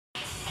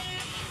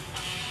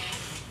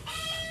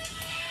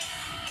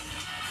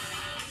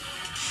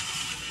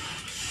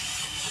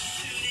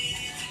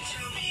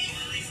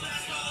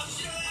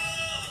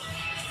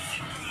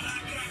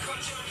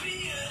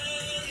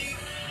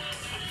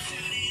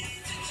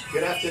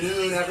Good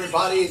afternoon,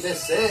 everybody.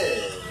 This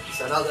is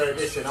another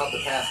edition of the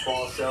Pass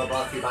Ball Show,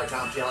 brought to you by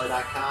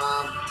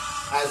JohnPielli.com,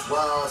 as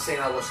well as St.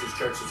 Aloysius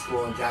Church and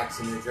School in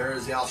Jackson, New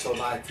Jersey. Also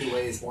by Two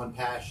Ways, One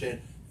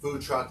Passion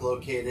food truck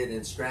located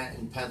in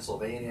Scranton,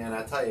 Pennsylvania. And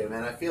I tell you,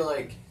 man, I feel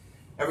like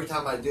every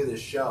time I do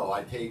this show,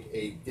 I take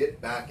a dip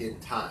back in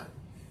time.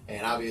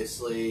 And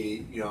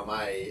obviously, you know,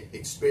 my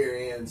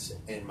experience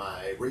and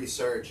my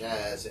research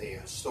as a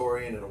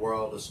historian in the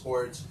world of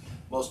sports,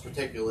 most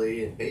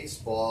particularly in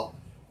baseball,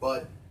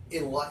 but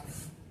in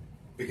life,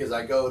 because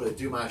I go to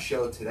do my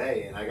show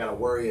today and I got to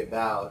worry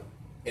about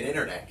an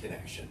internet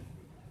connection,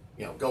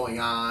 you know,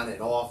 going on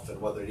and off, and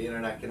whether the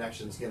internet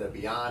connection is going to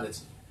be on.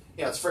 It's,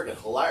 you know, it's freaking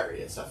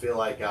hilarious. I feel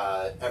like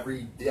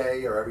every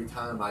day or every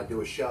time I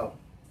do a show,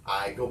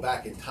 I go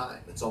back in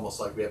time. It's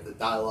almost like we have the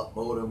dial-up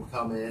modem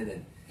come in,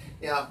 and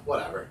yeah,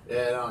 whatever.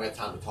 I don't got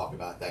time to talk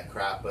about that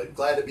crap, but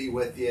glad to be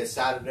with you.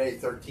 Saturday,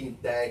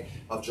 13th day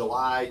of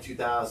July,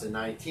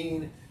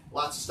 2019.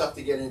 Lots of stuff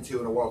to get into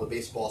in the world of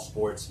baseball,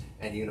 sports,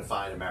 and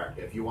unifying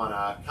America. If you want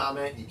to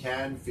comment, you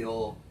can.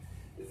 Feel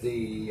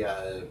free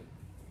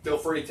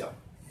to.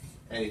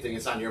 Anything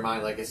that's on your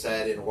mind, like I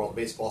said, in the world of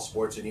baseball,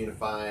 sports, and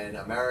unifying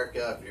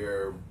America. If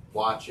you're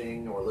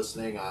watching or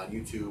listening on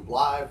YouTube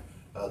Live,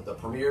 the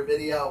premiere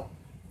video,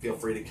 feel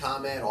free to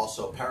comment.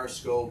 Also,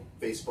 Periscope,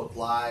 Facebook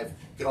Live.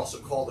 You can also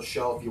call the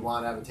show if you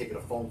want. I haven't taken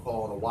a phone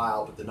call in a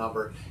while, but the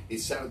number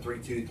is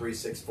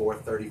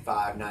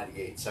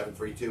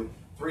 732-364-3598.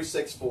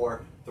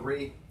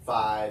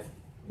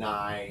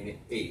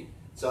 732-364-3598.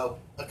 So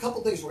a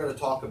couple things we're going to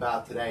talk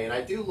about today, and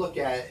I do look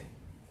at,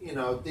 you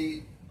know,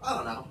 I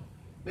don't know,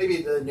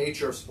 maybe the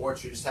nature of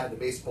sports. You just had the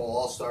baseball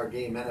all-star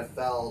game,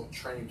 NFL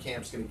training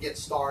camp's going to get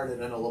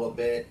started in a little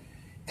bit.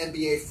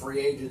 NBA free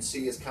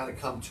agency has kind of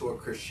come to a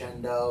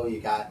crescendo. You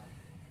got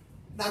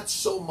not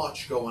so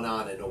much going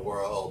on in the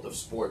world of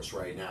sports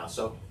right now.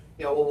 So,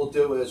 you know, what we'll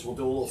do is we'll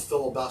do a little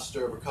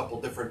filibuster of a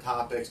couple different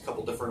topics, a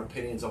couple different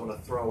opinions I'm going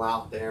to throw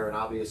out there. And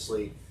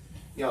obviously,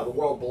 you know, the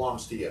world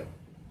belongs to you.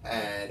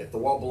 And if the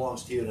world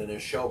belongs to you, then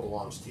this show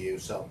belongs to you.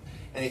 So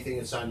anything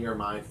that's on your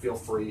mind, feel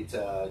free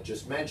to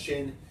just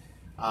mention.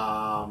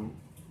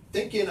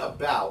 Thinking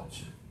about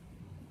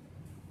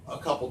a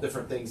couple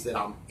different things that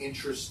I'm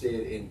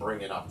interested in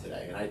bringing up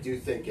today. And I do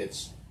think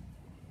it's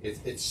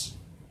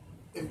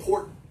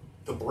important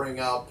to bring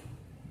up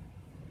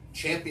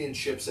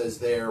championships as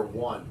they're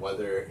won,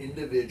 whether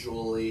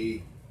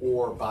individually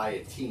or by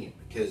a team.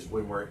 Because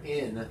when we're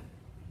in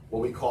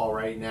what we call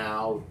right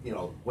now, you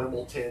know,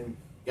 Wimbledon,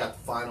 you got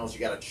the finals, you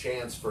got a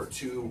chance for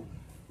two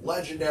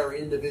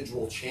legendary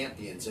individual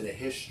champions in the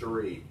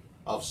history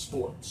of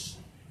sports.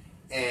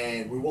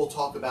 And we will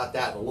talk about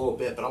that in a little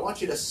bit, but I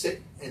want you to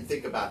sit and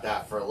think about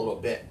that for a little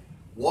bit.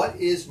 What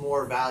is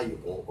more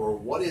valuable, or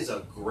what is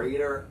a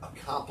greater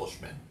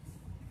accomplishment?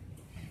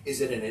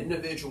 Is it an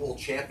individual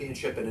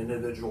championship, an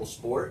individual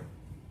sport?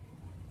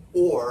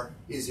 Or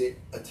is it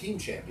a team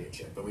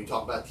championship? When we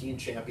talk about team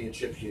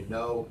championships, you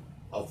know,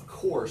 of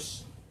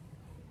course,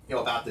 you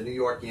know, about the New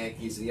York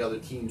Yankees and the other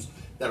teams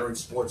that are in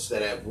sports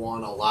that have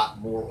won a lot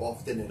more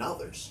often than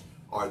others.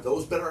 Are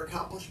those better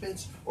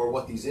accomplishments, or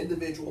what these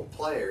individual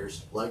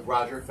players like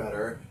Roger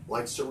Federer,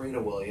 like Serena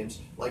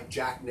Williams, like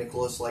Jack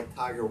Nicklaus, like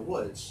Tiger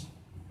Woods,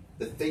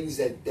 the things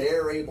that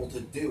they're able to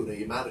do,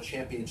 the amount of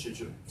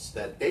championships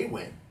that they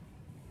win,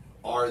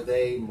 are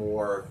they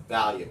more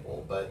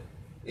valuable? But,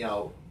 you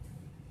know,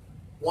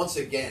 once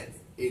again,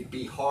 it'd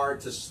be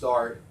hard to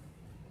start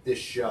this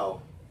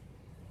show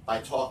by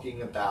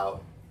talking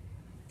about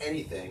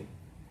anything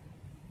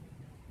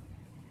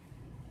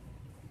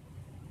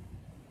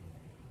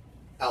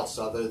else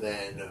other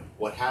than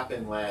what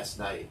happened last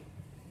night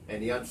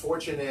and the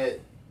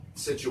unfortunate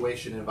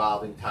situation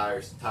involving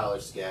Tyler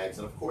Skaggs.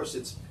 And of course,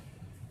 it's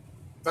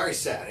very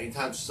sad.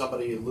 Anytime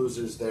somebody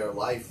loses their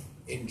life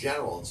in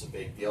general, it's a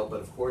big deal. But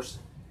of course,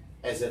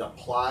 as it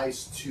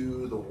applies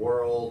to the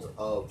world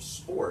of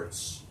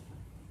sports,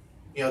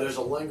 you know, there's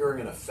a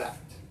lingering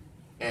effect.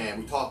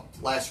 And we talked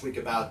last week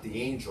about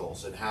the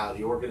Angels and how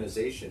the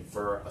organization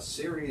for a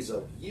series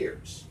of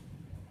years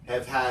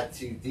have had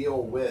to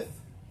deal with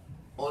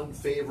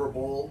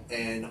unfavorable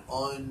and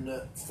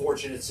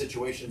unfortunate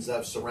situations that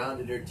have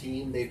surrounded their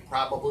team. They've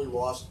probably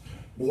lost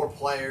more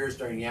players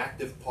during the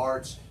active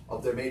parts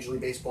of their Major League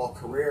Baseball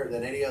career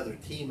than any other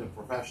team in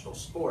professional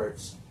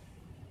sports.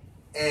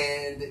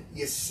 And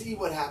you see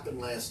what happened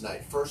last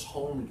night. First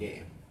home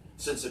game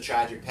since the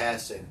tragic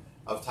passing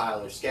of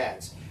Tyler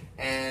Skaggs.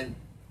 And,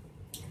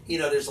 you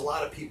know, there's a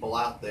lot of people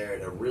out there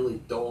that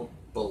really don't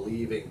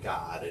believe in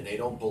God, and they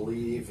don't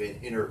believe in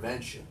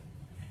intervention.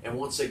 And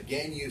once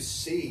again, you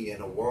see in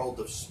a world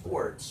of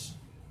sports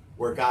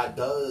where God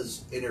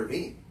does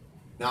intervene.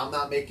 Now, I'm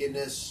not making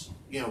this,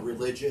 you know,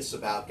 religious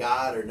about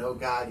God or no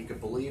God. You can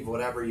believe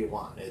whatever you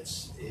want.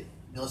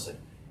 Listen,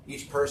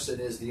 each person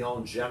is the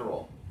own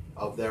general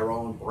of their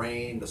own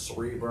brain, the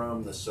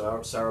cerebrum, the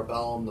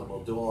cerebellum, the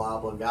medulla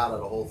oblongata,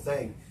 the whole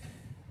thing.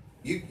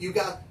 You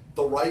got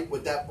the right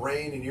with that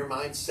brain and your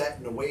mindset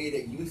in a way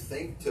that you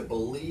think to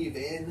believe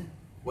in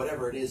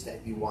whatever it is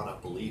that you want to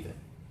believe in.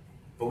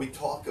 But we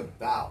talk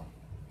about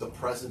the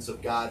presence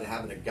of God and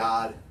having a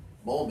God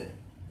moment.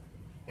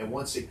 And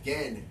once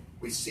again,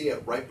 we see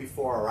it right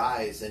before our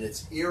eyes, and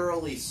it's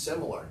eerily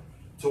similar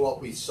to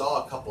what we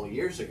saw a couple of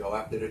years ago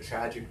after the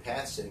tragic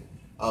passing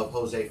of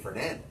Jose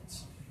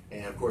Fernandez.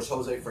 And of course,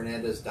 Jose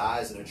Fernandez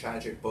dies in a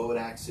tragic boat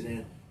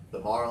accident. The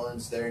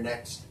Marlins, their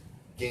next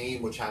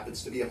game, which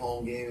happens to be a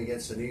home game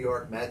against the New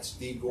York Mets,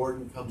 Dee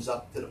Gordon comes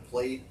up to the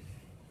plate.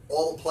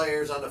 All the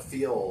players on the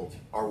field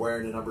are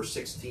wearing the number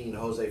 16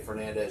 Jose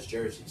Fernandez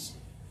jerseys.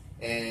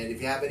 And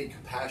if you have any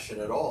compassion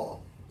at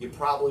all, you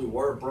probably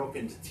were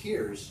broken to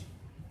tears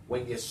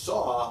when you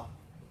saw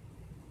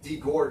Dee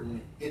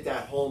Gordon hit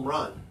that home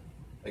run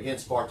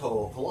against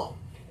Bartolo Colon.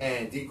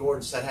 And Dee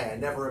Gordon said, hey, I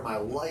never in my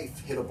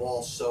life hit a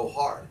ball so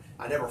hard.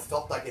 I never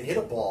felt I could hit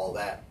a ball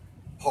that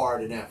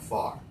hard and that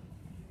far.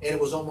 And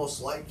it was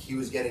almost like he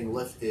was getting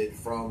lifted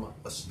from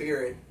a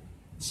spirit,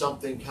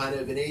 something kind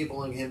of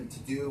enabling him to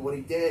do what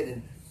he did.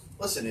 And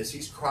listen, as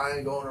he's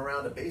crying going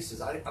around the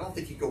bases, I don't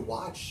think he could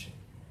watch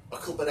a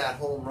clip of that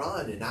home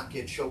run and not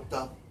get choked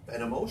up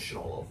and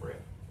emotional over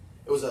it.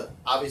 It was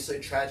obviously a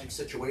tragic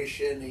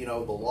situation. You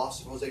know, the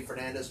loss of Jose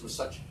Fernandez was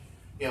such,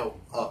 you know,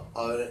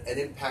 an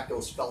impact that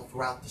was felt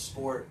throughout the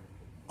sport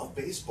of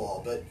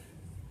baseball. But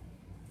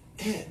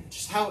man,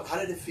 just how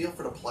did it feel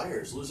for the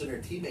players losing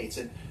their teammates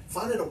and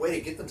finding a way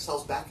to get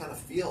themselves back on the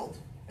field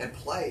and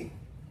play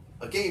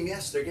a game?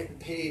 Yes, they're getting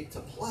paid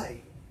to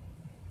play,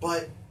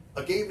 but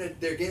a game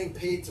that they're getting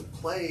paid to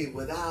play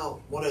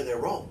without one of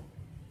their own.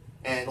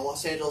 And the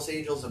Los Angeles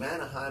Angels of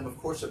Anaheim, of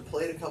course, have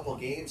played a couple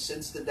games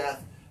since the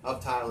death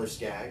of Tyler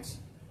Skaggs,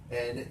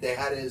 and they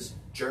had his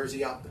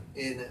jersey up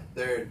in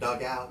their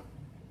dugout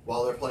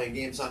while they're playing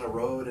games on the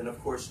road. And of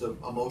course, the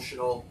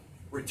emotional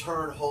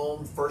return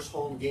home, first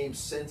home game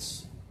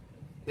since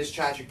his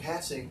tragic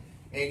passing,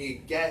 and you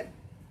get,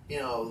 you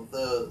know,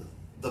 the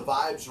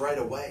vibes right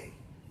away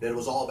that it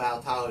was all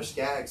about Tyler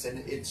Skaggs, and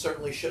it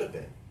certainly should have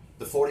been.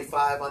 The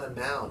 45 on the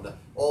mound,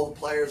 all the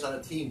players on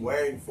the team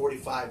wearing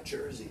 45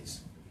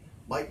 jerseys.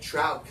 Mike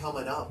Trout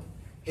coming up,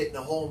 hitting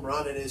a home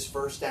run in his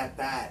first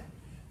at-bat.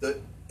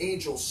 The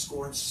Angels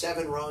scoring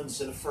 7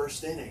 runs in the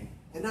first inning.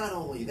 And not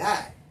only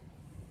that,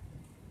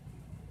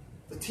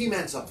 the team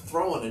ends up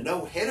throwing a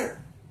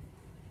no-hitter.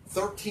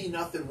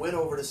 13-0 win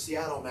over the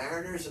Seattle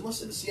Mariners. And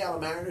listen, the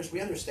Seattle Mariners, we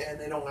understand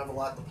they don't have a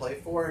lot to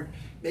play for. And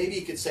maybe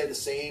you could say the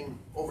same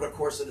over the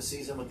course of the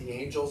season with the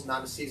Angels.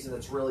 Not a season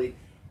that's really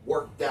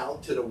worked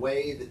out to the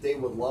way that they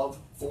would love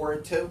for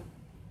it to.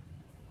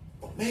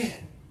 But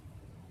man,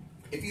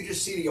 if you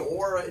just see the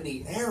aura in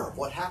the air of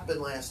what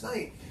happened last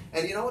night.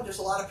 And you know what? There's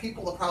a lot of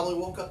people that probably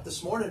woke up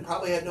this morning and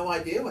probably had no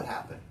idea what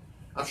happened.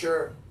 I'm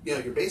sure, you know,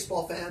 your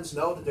baseball fans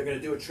know that they're going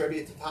to do a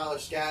tribute to Tyler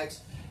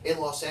Skaggs in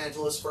Los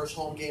Angeles, first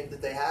home game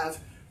that they have.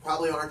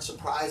 Probably aren't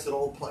surprised that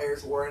old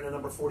players were wearing the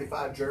number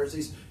 45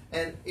 jerseys.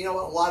 And you know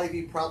what? A lot of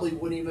you probably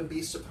wouldn't even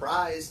be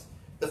surprised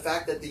the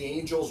fact that the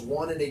Angels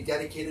won and they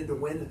dedicated the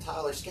win to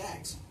Tyler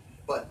Skaggs.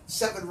 But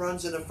 7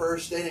 runs in the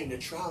first inning, the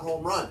Trout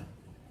home run.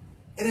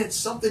 And it's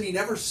something you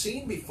never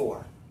seen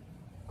before.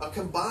 A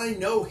combined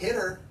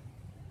no-hitter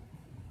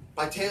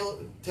by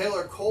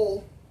Taylor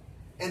Cole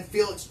and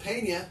Felix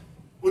Pena,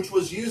 which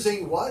was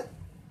using what?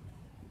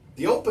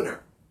 The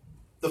opener.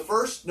 The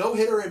first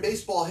no-hitter in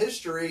baseball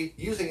history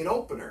using an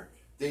opener.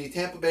 The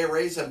Tampa Bay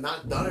Rays have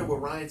not done it with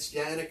Ryan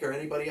Stanek or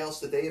anybody else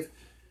that they've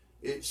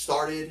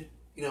started,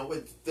 you know,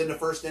 within the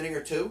first inning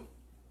or two.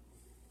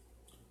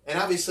 And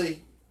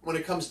obviously, when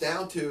it comes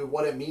down to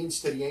what it means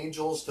to the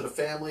Angels, to the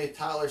family of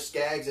Tyler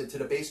Skaggs, and to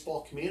the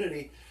baseball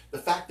community, the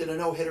fact that a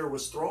no-hitter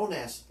was thrown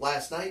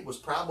last night was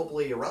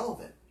probably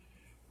irrelevant.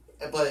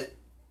 But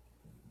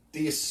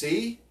do you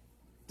see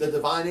the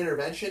divine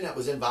intervention that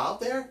was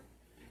involved there?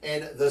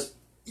 And the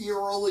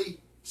eerily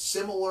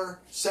similar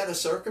set of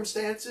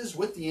circumstances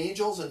with the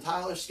Angels and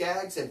Tyler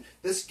Skaggs and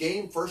this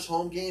game, first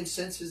home game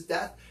since his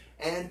death,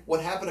 and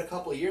what happened a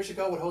couple of years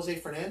ago with Jose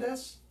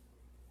Fernandez?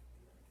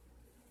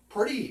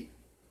 Pretty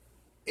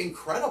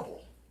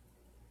incredible.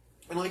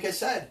 And like I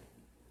said,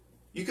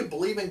 you could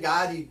believe in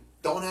God, you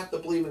don't have to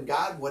believe in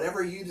God.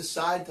 Whatever you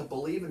decide to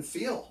believe and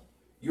feel,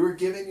 you're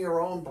given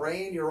your own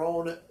brain, your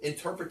own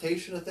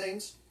interpretation of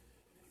things,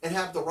 and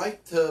have the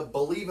right to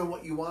believe in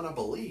what you want to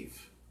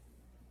believe.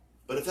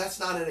 But if that's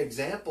not an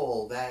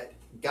example that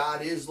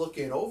God is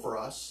looking over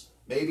us,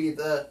 maybe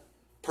the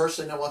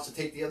person that wants to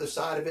take the other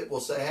side of it will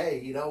say,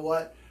 hey, you know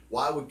what?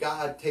 Why would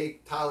God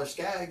take Tyler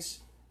Skaggs?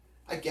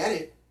 I get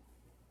it.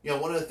 You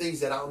know, one of the things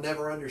that I'll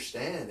never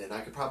understand, and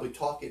I could probably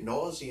talk ad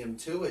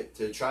nauseum to it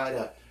to try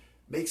to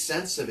make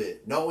sense of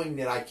it, knowing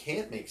that I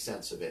can't make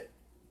sense of it,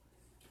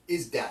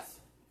 is death.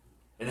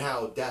 And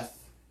how death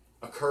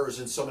occurs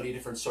in so many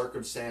different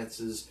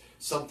circumstances,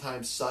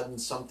 sometimes sudden,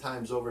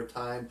 sometimes over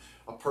time.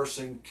 A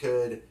person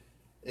could,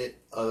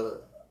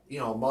 you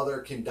know, a mother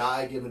can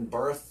die giving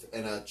birth,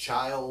 and a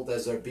child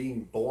as they're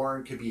being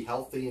born could be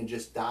healthy and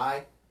just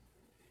die.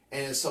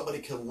 And somebody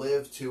can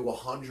live to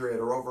 100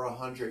 or over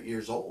 100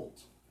 years old.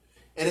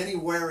 And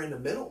anywhere in the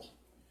middle.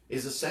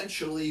 is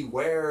essentially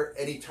where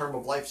any term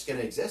of life is going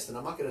to exist. And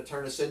I'm not going to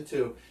turn this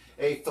into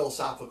a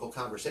philosophical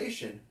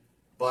conversation,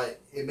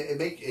 but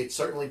it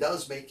certainly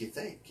does make you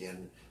think.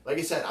 And like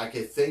I said, I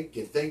could think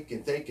and think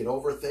and think and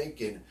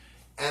overthink and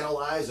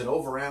analyze and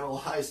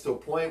overanalyze to a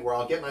point where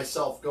I'll get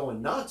myself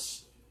going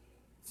nuts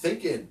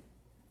thinking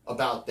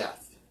about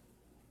death.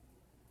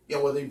 You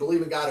know, whether you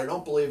believe in God or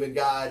don't believe in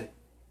God,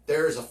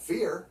 there is a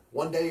fear.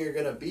 One day you're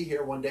going to be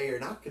here, one day you're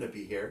not going to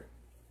be here.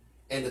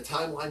 And the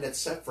timeline that's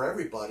set for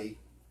everybody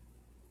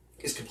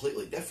is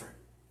completely different.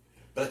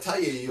 But I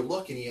tell you, you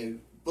look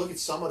at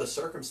some of the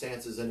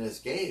circumstances in this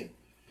game,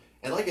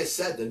 and like I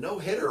said, the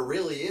no-hitter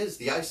really is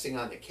the icing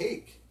on the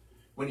cake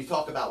when you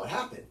talk about what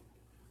happened.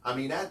 I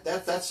mean,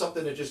 that's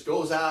something that just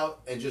goes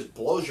out and just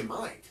blows your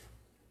mind.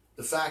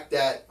 The fact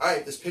that, all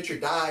right, this pitcher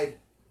died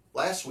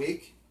last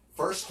week,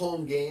 first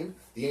home game.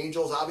 The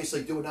Angels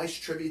obviously do a nice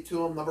tribute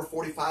to him. Number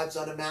 45's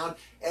on the mound.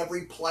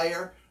 Every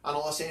player on the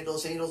Los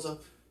Angeles Angels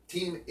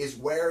team is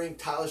wearing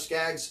Tyler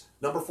Skaggs'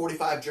 number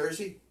 45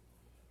 jersey.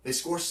 They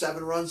score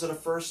 7 runs in the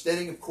first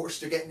inning. Of course,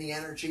 they're getting the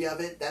energy of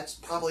it. That's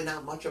probably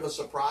not much of a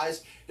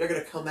surprise. They're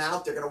going to come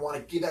out. They're going to want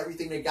to give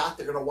everything they got.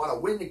 They're going to want to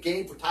win the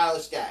game for Tyler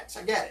Skaggs.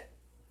 I get it.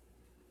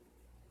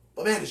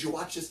 But man, as you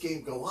watch this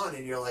game go on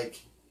and you're like,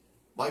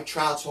 Mike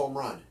Trout's home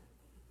run,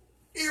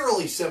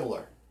 eerily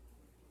similar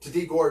to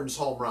Dee Gordon's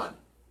home run,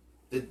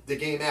 the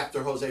game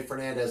after Jose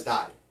Fernandez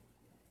died.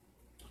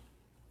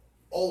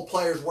 All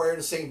players wearing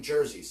the same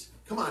jerseys.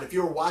 Come on, if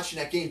you were watching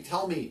that game,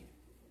 tell me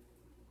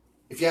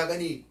if you have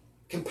any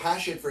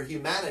compassion for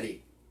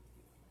humanity.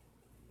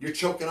 You're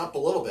choking up a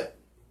little bit.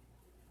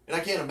 And I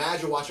can't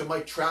imagine watching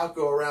Mike Trout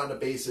go around the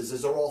bases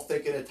as they're all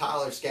thinking of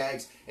Tyler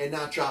Skaggs and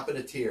not dropping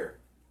a tear.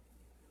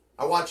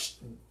 I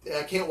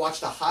can't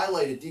watch the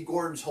highlight of Dee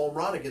Gordon's home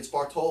run against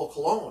Bartolo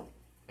Colon.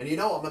 And you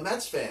know, I'm a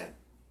Mets fan.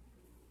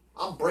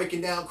 I'm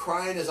breaking down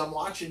crying as I'm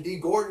watching Dee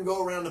Gordon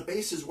go around the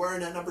bases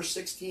wearing that number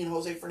 16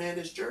 Jose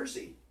Fernandez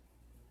jersey.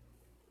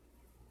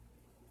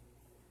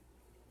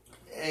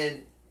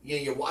 And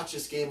you watch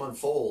this game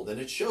unfold, and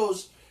it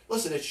shows,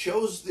 listen, it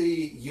shows the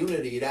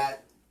unity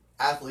that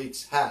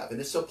athletes have. And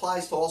this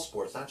applies to all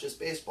sports, not just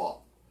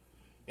baseball.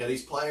 You know,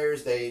 these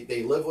players,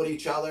 they live with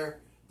each other.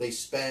 They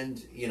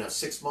spend,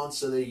 6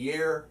 months of the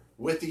year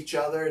with each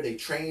other. They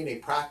train, they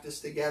practice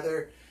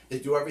together. They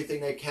do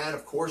everything they can.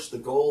 Of course, the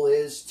goal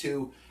is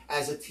to,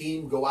 as a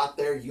team, go out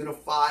there,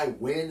 unify,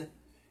 win,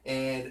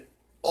 and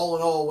all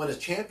in all, win a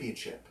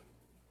championship.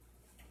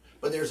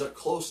 But there's a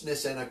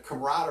closeness and a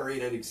camaraderie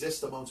that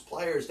exists amongst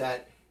players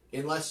that,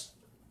 unless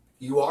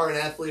you are an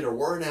athlete or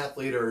were an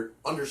athlete or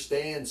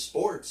understand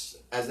sports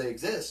as they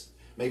exist,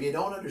 maybe you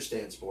don't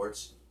understand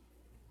sports,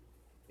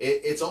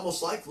 it's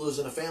almost like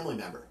losing a family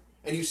member.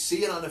 And you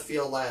see it on the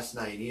field last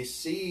night. You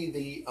see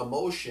the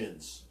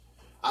emotions,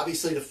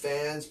 obviously the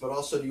fans, but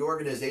also the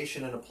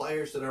organization and the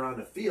players that are on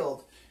the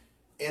field.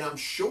 And I'm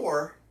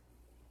sure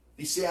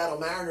the Seattle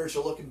Mariners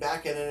are looking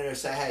back at it and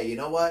say, hey, you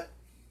know what?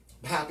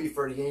 I'm happy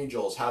for the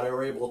Angels, how they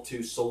were able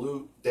to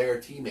salute their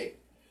teammate.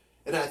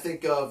 And I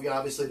think of,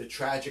 obviously the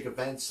tragic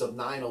events of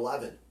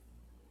 9/11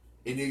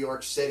 in New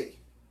York City.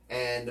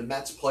 And the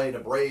Mets played the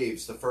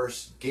Braves, the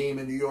first game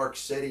in New York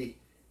City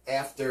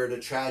after the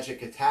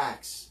tragic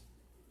attacks,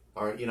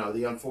 or,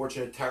 the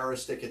unfortunate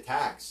terroristic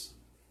attacks.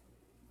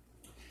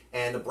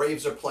 And the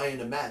Braves are playing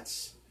the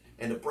Mets.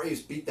 And the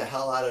Braves beat the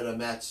hell out of the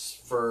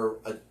Mets for,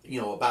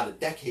 about a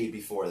decade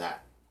before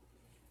that.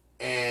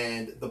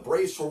 And the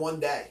Braves for one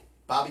day,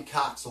 Bobby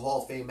Cox, the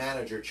Hall of Fame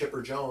manager,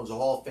 Chipper Jones, a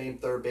Hall of Fame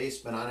third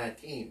baseman on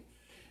that team.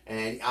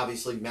 And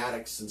obviously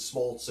Maddox and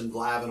Smoltz and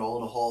Glavine all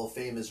in the Hall of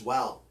Fame as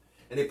well.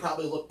 And they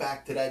probably look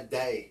back to that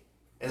day.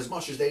 And as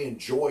much as they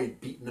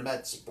enjoyed beating the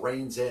Mets'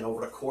 brains in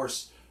over the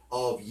course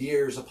of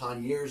years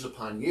upon years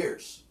upon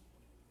years,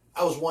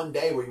 that was one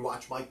day where you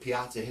watch Mike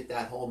Piazza hit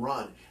that home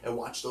run and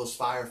watch those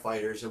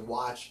firefighters and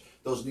watch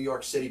those New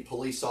York City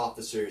police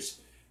officers.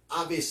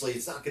 Obviously,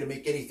 it's not going to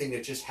make anything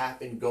that just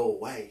happened go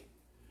away.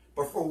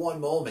 But for one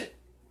moment,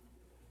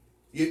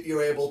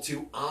 you're able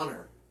to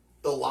honor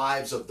the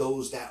lives of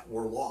those that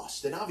were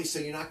lost. And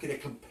obviously, you're not going to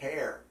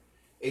compare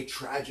a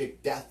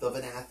tragic death of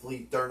an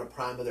athlete during the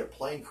prime of their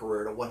playing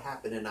career to what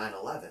happened in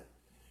 9/11.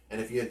 And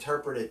if you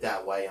interpret it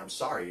that way, I'm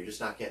sorry, you're just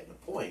not getting the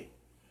point.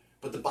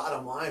 But the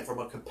bottom line, from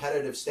a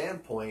competitive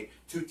standpoint,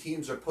 two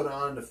teams are put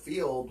on the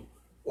field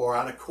or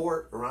on a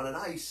court or on an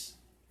ice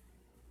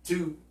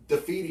to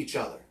defeat each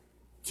other.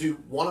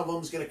 One of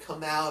them is going to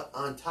come out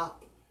on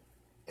top.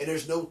 And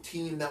there's no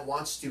team that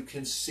wants to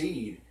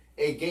concede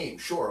a game.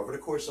 Sure, over the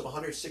course of a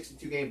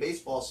 162-game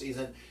baseball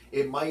season,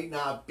 it might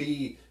not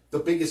be the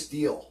biggest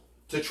deal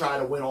to try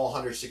to win all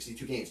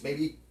 162 games.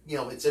 Maybe,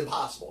 it's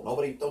impossible.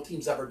 No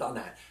team's ever done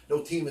that.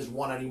 No team has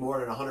won any more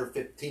than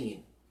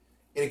 115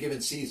 in a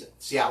given season.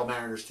 Seattle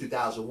Mariners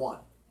 2001.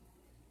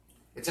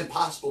 It's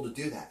impossible to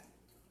do that.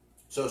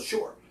 So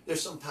sure,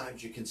 there's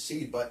sometimes you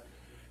concede, but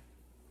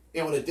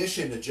in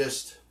addition to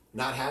just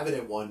not having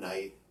it one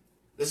night,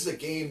 this is a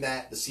game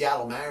that the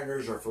Seattle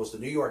Mariners, or if it was the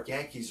New York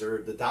Yankees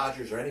or the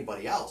Dodgers or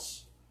anybody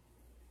else,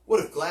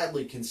 would have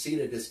gladly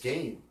conceded this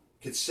game,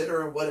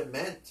 considering what it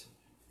meant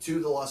to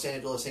the Los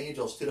Angeles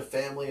Angels, to the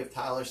family of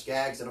Tyler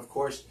Skaggs. And of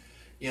course,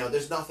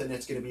 there's nothing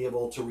that's going to be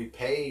able to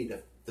repay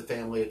the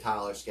family of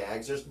Tyler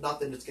Skaggs. There's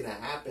nothing that's going to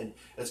happen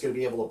that's going to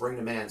be able to bring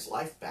the man's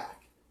life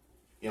back.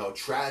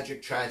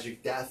 Tragic,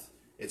 tragic death.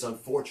 It's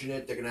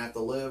unfortunate. They're going to have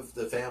to live,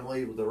 the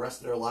family, the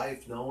rest of their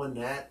life, knowing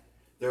that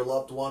their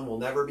loved one will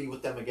never be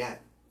with them again.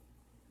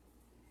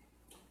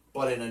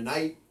 But in a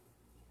night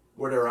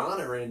where they're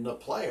honoring the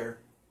player,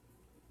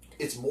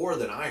 it's more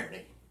than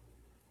irony.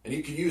 And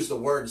you can use the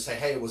word and say,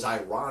 hey, it was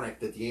ironic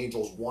that the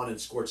Angels won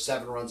and scored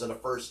 7 runs in the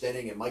first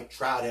inning and Mike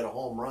Trout hit a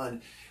home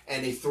run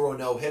and they threw a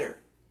no-hitter.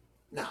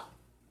 No,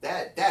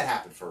 that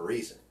happened for a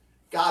reason.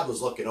 God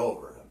was looking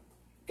over them.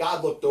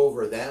 God looked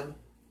over them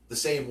the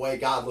same way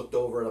God looked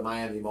over the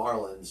Miami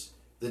Marlins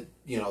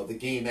the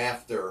game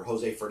after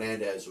Jose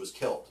Fernandez was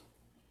killed.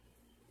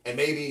 And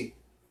maybe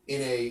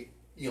in a,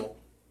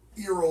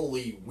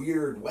 eerily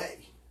weird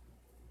way,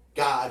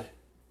 God,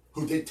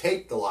 who did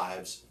take the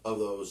lives of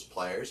those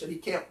players, and you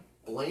can't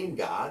blame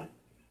God,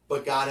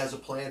 but God has a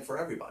plan for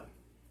everybody.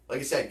 Like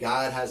I said,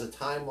 God has a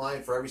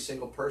timeline for every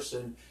single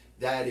person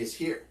that is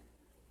here.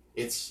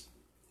 It's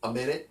a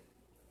minute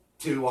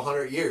to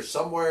 100 years.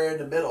 Somewhere in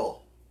the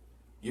middle,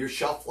 your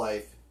shelf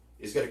life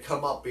is going to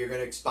come up, you're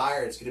going to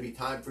expire. It's going to be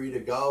time for you to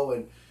go.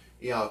 And,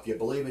 if you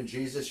believe in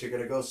Jesus, you're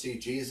going to go see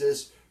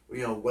Jesus.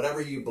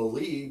 Whatever you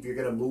believe, you're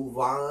going to move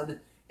on.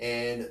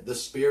 And the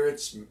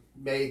spirits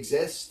may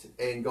exist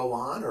and go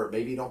on, or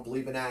maybe you don't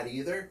believe in that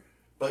either.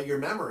 But your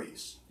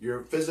memories,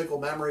 your physical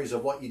memories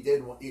of what you did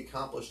and what you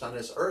accomplished on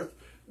this earth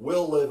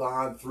will live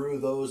on through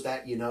those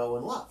that you know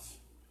and love.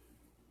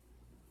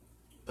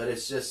 But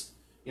it's just,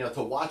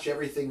 to watch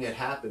everything that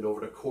happened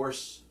over the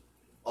course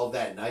of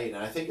that night.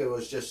 And I think it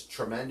was just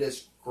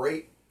tremendous,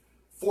 great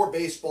for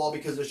baseball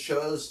because it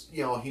shows,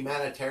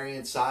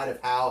 humanitarian side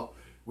of how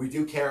we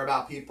do care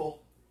about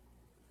people.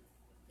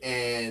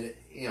 And,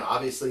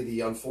 obviously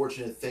the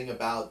unfortunate thing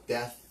about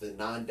death and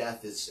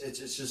non-death is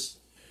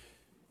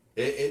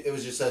it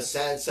was just a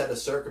sad set of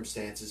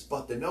circumstances.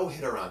 But the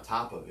no-hitter on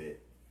top of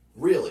it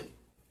really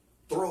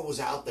throws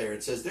out there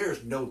and says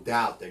there's no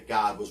doubt that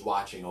God was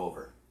watching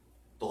over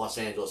the Los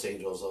Angeles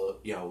Angels,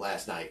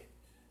 last night.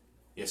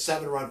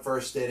 7-run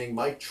first inning,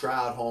 Mike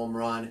Trout home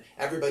run.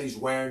 Everybody's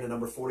wearing the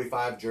number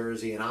 45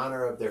 jersey in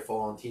honor of their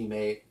fallen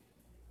teammate.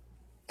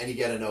 And you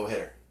get a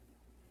no-hitter.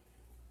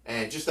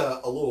 And just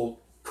a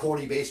little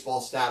corny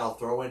baseball stat I'll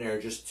throw in there.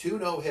 Just 2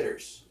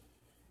 no-hitters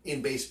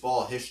in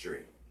baseball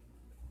history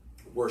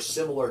were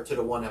similar to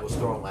the one that was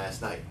thrown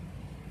last night.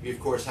 We, of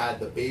course, had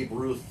the Babe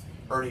Ruth,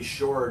 Ernie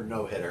Shore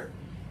no-hitter.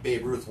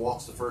 Babe Ruth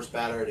walks the first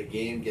batter of the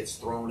game, gets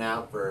thrown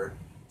out for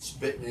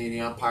spitting in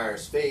the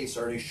umpire's face.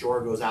 Ernie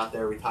Shore goes out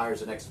there, retires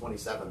the next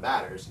 27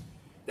 batters.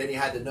 Then you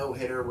had the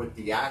no-hitter with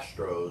the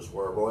Astros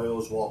where Roy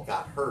Oswalt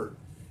got hurt.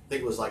 I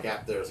think it was like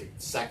after the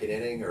second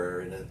inning,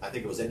 I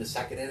think it was in the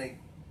second inning.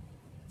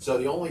 So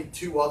the only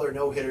 2 other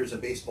no-hitters in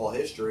baseball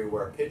history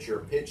where a pitcher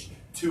pitched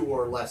 2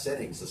 or less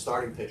innings. The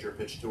starting pitcher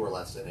pitched 2 or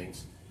less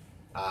innings.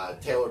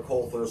 Taylor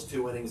Cole throws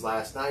 2 innings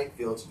last night.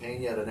 Felix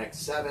Pena the next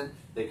 7.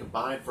 They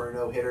combined for a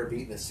no-hitter,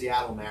 beating the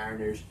Seattle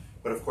Mariners.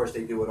 But of course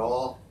they do it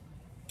all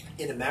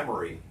in the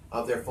memory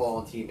of their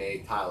fallen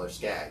teammate, Tyler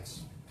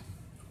Skaggs.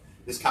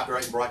 This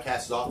copyright and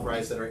broadcast is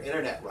authorized under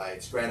internet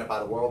rights granted by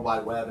the World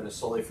Wide Web and is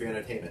solely for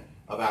entertainment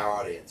of our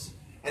audience.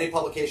 Any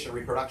publication,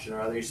 reproduction, or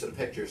other use of the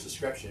pictures,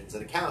 descriptions,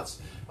 and accounts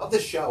of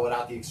this show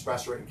without the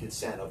express written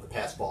consent of the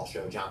Passball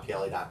Show,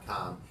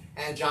 JohnPielli.com,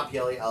 and John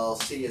Pielli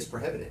LLC is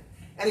prohibited.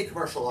 Any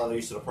commercial or other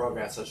use of the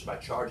program, such as by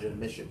charge and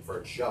admission for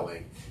its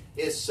showing,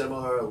 is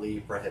similarly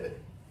prohibited.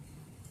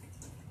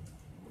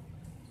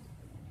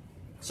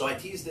 So I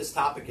teased this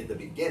topic at the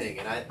beginning,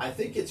 and I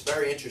think it's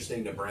very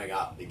interesting to bring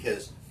up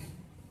because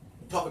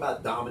we talk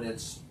about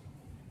dominance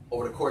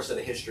over the course of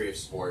the history of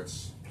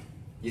sports.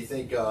 You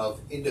think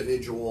of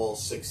individual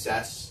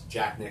success,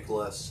 Jack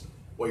Nicklaus,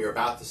 what you're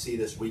about to see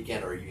this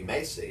weekend, or you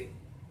may see,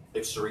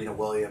 if Serena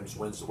Williams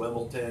wins the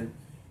Wimbledon,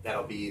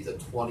 that'll be the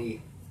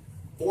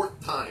 24th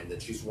time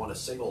that she's won a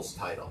singles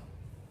title.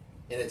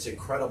 And it's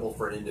incredible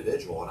for an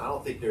individual, and I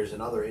don't think there's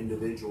another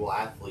individual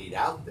athlete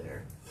out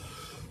there,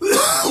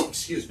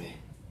 excuse me,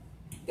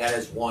 that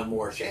has won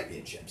more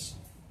championships.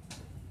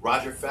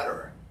 Roger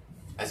Federer,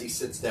 as he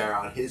sits there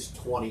on his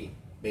 20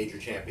 major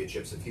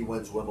championships, if he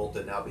wins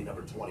Wimbledon, that'll be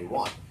number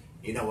 21.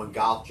 In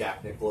golf,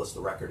 Jack Nicklaus,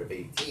 the record of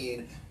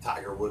 18.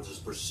 Tiger Woods is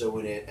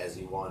pursuing it as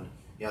he won,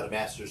 the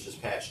Masters this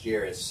past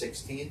year, his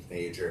 16th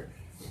major.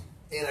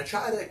 And I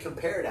try to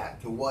compare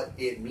that to what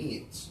it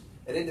means.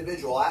 An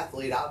individual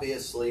athlete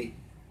obviously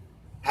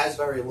has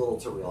very little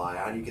to rely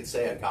on. You could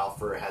say a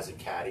golfer has a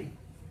caddy.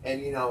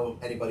 And,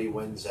 anybody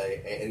wins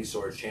any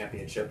sort of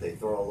championship, they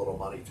throw a little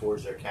money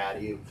towards their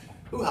caddy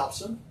who helps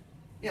them.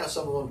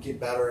 Some of them give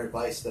better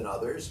advice than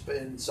others, but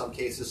in some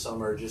cases,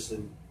 some are just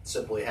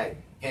simply, hey,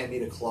 hand me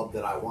the club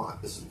that I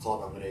want. This is the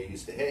club I'm going to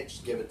use to hit.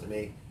 Just give it to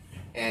me.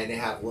 And they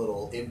have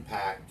little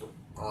impact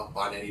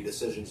on any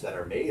decisions that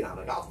are made on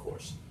a golf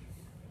course.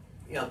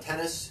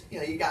 Tennis,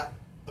 you got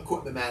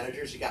equipment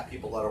managers, you got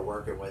people that are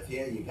working with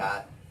you, you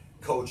got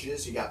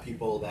coaches, you got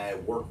people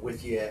that work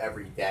with you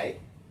every day.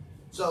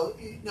 So,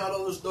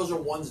 those are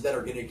ones that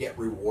are going to get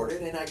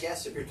rewarded. And I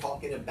guess if you're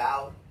talking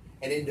about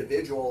an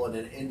individual in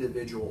an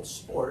individual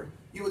sport,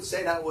 you would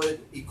say that would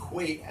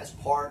equate as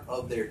part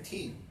of their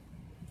team.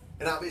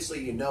 And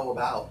obviously, you know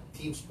about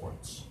team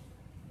sports.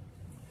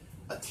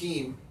 A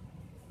team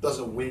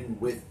doesn't win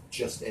with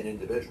just an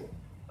individual.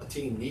 A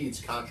team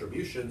needs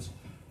contributions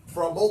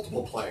from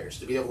multiple players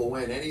to be able to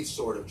win any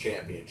sort of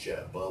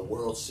championship, a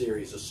World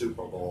Series, a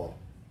Super Bowl,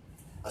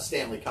 a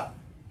Stanley Cup.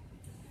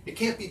 It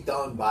can't be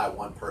done by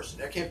one person.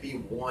 There can't be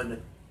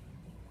one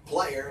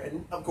player.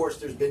 And of course,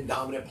 there's been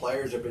dominant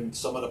players. There have been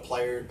some of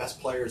the best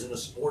players in the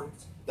sport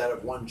that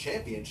have won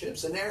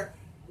championships, and they're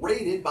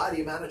rated by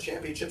the amount of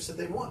championships that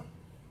they've won.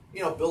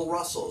 Bill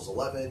Russell's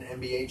 11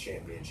 NBA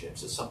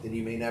championships is something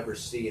you may never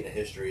see in the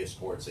history of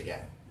sports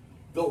again.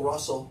 Bill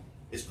Russell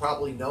is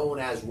probably known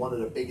as one of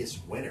the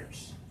biggest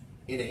winners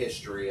in the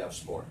history of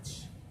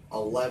sports.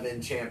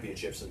 11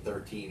 championships in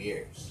 13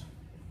 years.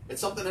 It's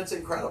something that's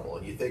incredible.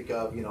 And you think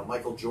of,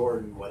 Michael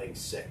Jordan winning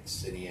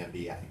 6 in the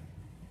NBA.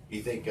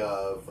 You think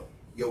of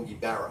Yogi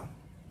Berra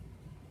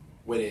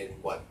winning,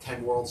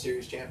 10 World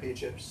Series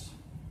championships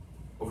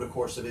over the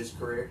course of his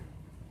career.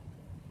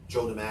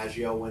 Joe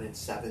DiMaggio winning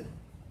 7.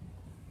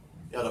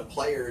 The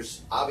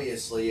players,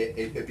 obviously,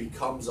 it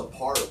becomes a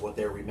part of what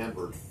they're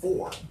remembered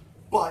for.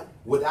 But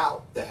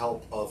without the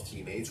help of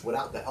teammates,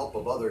 without the help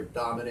of other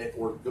dominant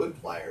or good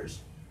players,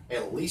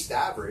 at least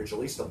average, at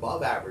least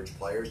above average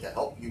players to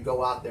help you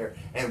go out there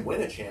and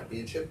win a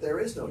championship, there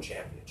is no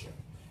championship.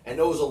 And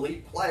those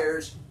elite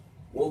players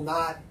would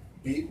not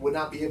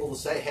be able to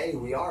say, hey,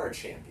 we are a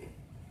champion.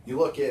 You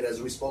look at,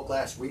 as we spoke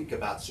last week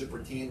about super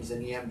teams in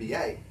the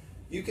NBA,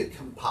 you could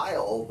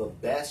compile the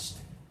best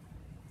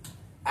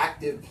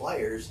active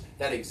players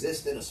that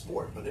exist in a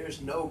sport, but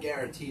there's no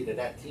guarantee that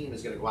that team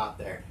is going to go out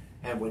there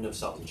and win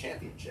themselves a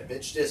championship.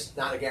 It's just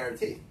not a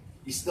guarantee.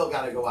 You still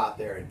got to go out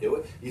there and do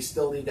it. You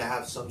still need to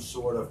have some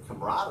sort of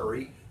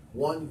camaraderie.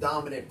 One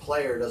dominant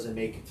player doesn't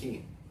make a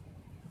team.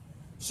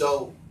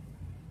 So,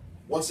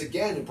 once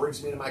again, it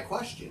brings me to my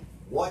question.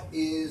 What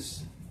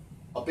is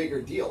a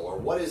bigger deal, or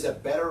what is a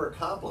better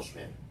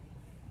accomplishment?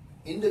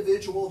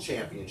 Individual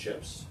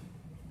championships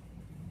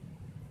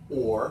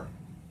or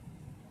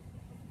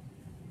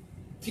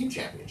team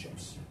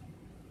championships?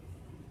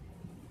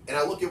 And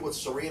I look at what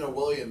Serena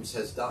Williams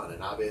has done,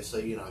 and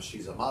obviously,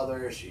 she's a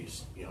mother.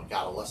 She's,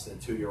 got a less than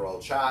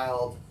 2-year-old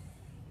child.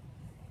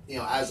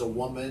 As a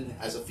woman,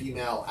 as a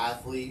female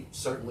athlete,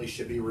 certainly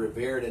should be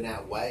revered in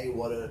that way.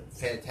 What a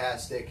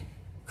fantastic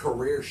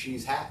career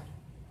she's had.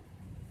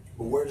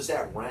 But where does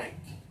that rank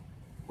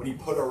when you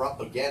put her up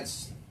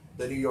against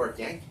the New York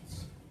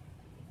Yankees?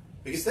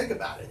 Because think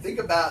about it. Think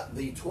about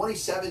the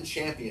 27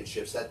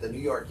 championships that the New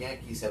York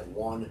Yankees have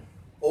won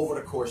over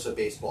the course of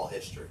baseball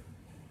history.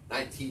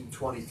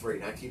 1923,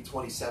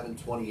 1927,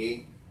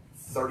 28,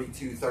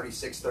 32,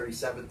 36,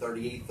 37,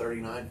 38,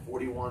 39,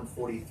 41,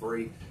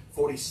 43,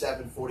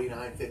 47,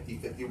 49, 50,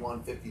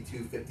 51,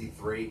 52,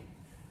 53,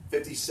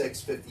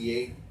 56,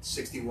 58,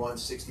 61,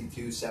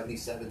 62,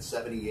 77,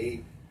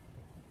 78,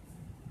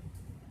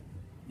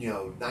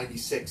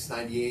 96,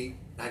 98,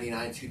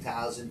 99,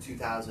 2000,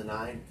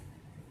 2009.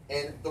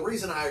 And the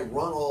reason I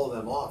run all of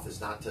them off is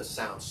not to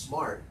sound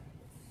smart,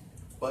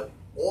 but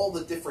all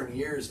the different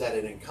years that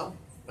it encompasses,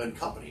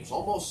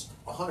 almost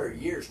 100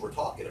 years we're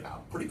talking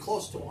about, pretty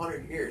close to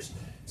 100 years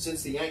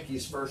since the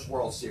Yankees' first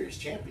World Series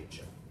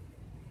championship.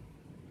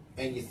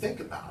 And you think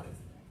about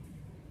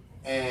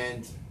it,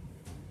 and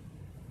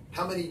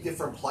how many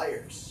different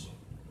players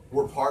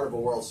were part of a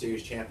World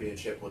Series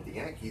championship with the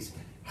Yankees?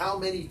 How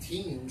many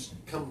teams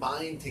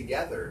combined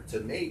together to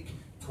make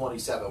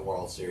 27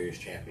 World Series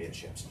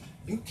championships?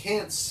 You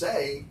can't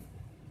say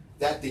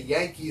that the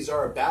Yankees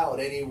are about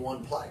any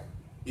one player.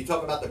 You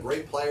talk about the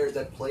great players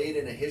that played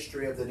in the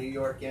history of the New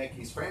York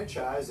Yankees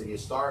franchise, and you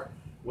start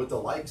with the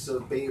likes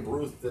of Babe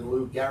Ruth and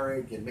Lou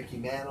Gehrig and Mickey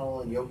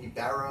Mantle and Yogi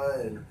Berra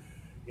and,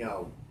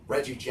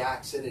 Reggie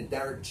Jackson and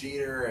Derek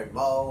Jeter and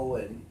Mo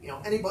and,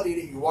 anybody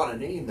that you want to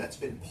name that's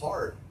been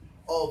part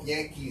of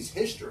Yankees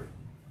history.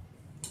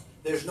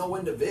 There's no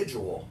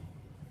individual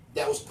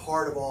that was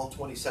part of all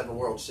 27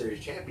 World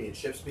Series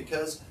championships,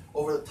 because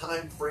over the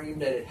time frame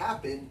that it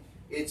happened,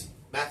 it's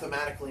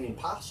mathematically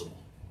impossible.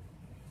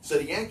 So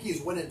the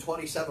Yankees winning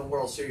 27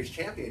 World Series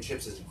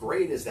championships, as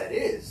great as that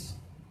is,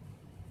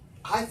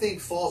 I think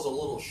falls a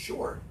little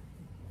short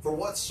for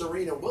what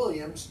Serena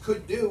Williams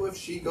could do if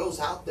she goes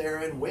out there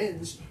and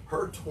wins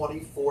her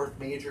 24th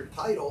major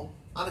title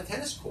on a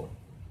tennis court.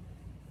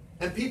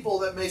 And people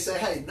that may say,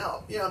 hey,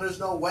 no, there's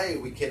no way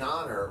we can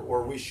honor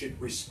or we should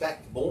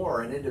respect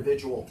more an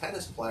individual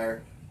tennis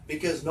player,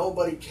 because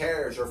nobody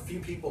cares, or few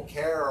people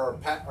care or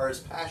are as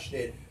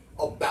passionate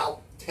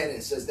about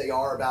tennis as they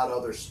are about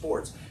other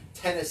sports.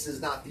 Tennis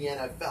is not the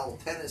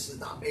NFL. Tennis is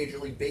not Major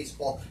League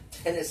Baseball.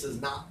 Tennis is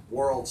not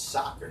world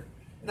soccer.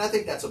 And I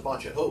think that's a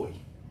bunch of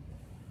hooey.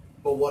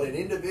 But what an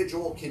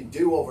individual can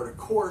do over the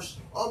course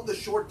of the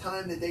short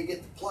time that they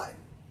get to play.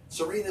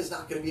 Serena's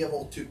not going to be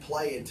able to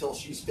play until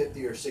she's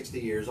 50 or 60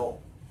 years old.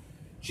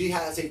 She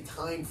has a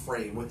time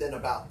frame within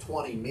about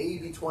 20,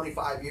 maybe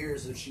 25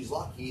 years if she's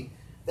lucky,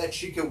 that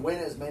she can win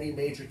as many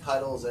major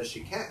titles as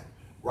she can.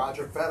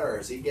 Roger Federer,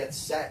 as he gets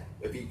set,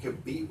 if he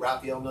could beat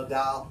Rafael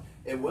Nadal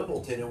in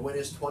Wimbledon and win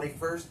his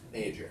 21st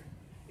major,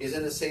 is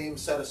in the same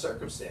set of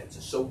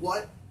circumstances. So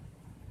what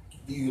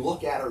do you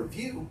look at or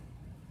view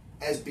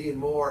as being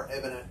more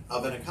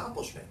of an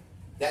accomplishment?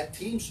 That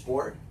team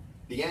sport,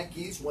 the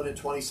Yankees winning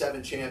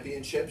 27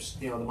 championships,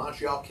 the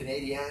Montreal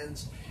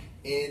Canadiens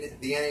in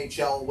the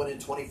NHL winning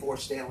 24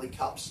 Stanley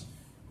Cups,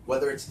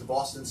 whether it's the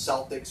Boston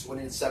Celtics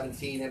winning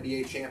 17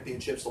 NBA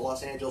championships, the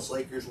Los Angeles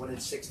Lakers winning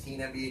 16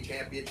 NBA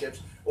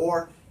championships,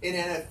 or in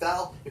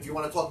NFL, if you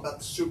want to talk about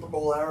the Super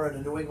Bowl era and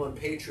the New England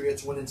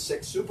Patriots winning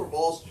 6 Super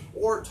Bowls,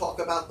 or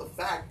talk about the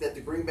fact that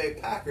the Green Bay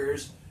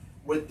Packers,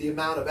 with the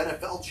amount of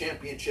NFL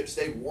championships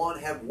they won,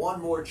 have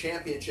won more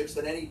championships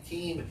than any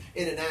team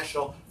in the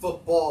National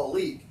Football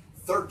League.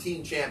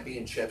 13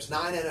 championships,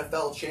 9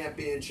 NFL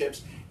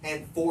championships,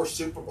 and 4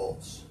 Super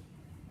Bowls.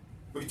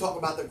 We talk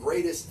about the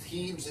greatest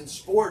teams in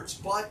sports,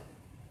 but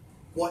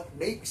what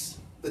makes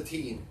the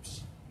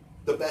teams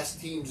the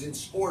best teams in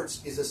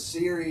sports is a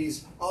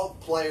series of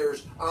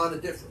players on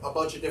a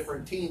bunch of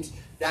different teams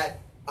that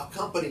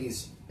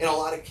accompanies, in a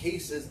lot of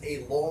cases,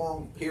 a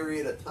long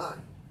period of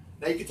time.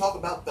 Now, you can talk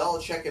about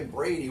Belichick and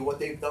Brady, what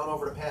they've done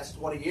over the past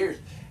 20 years,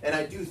 and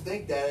I do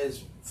think that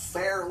is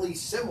fairly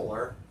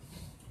similar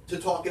to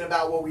talking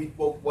about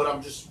what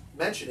I'm just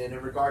mentioning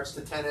in regards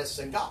to tennis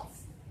and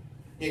golf.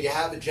 You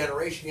have a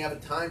generation, you have a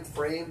time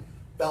frame.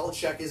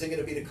 Belichick isn't going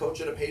to be the coach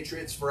of the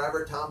Patriots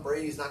forever. Tom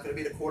Brady's not going to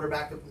be the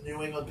quarterback of the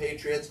New England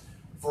Patriots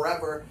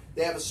forever.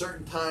 They have a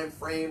certain time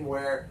frame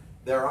where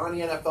they're on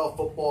the NFL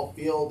football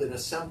field in a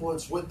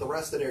semblance with the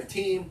rest of their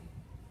team,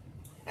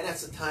 and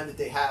that's the time that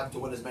they have to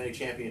win as many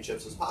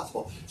championships as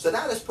possible. So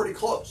that is pretty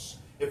close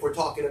if we're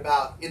talking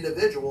about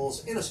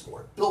individuals in a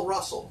sport. Bill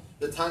Russell,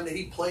 the time that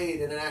he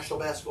played in the National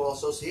Basketball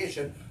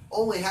Association,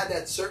 only had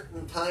that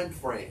certain time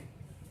frame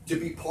to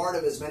be part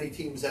of as many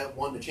teams that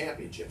won the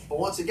championships. But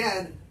once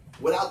again,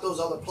 without those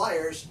other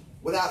players,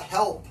 without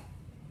help,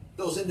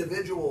 those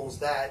individuals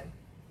that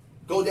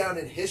go down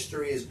in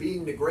history as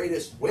being the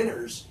greatest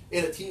winners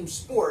in a team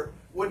sport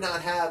would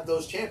not have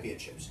those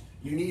championships.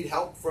 You need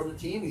help from the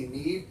team. You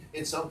need,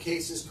 in some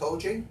cases,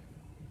 coaching.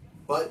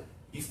 But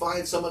you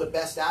find some of the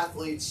best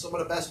athletes, some of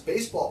the best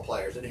baseball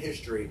players in the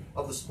history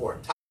of the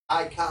sport.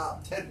 Ty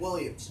Cobb, Ted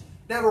Williams,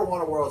 never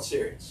won a World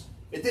Series.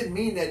 It didn't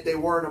mean that they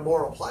weren't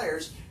immoral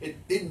players.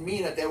 It didn't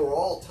mean that they were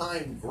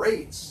all-time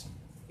greats.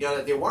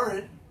 That they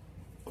weren't.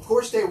 Of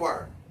course they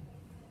were.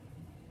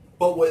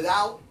 But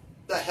without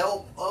the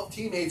help of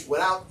teammates,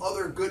 without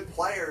other good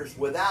players,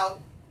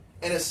 without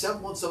an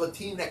semblance of a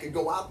team that could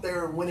go out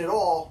there and win it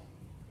all,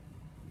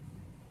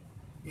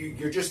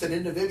 you're just an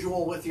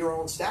individual with your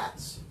own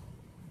stats.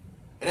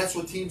 And that's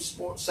what team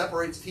sport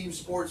separates team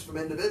sports from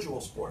individual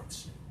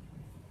sports.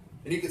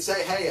 And you could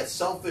say, hey, a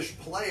selfish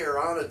player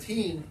on a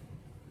team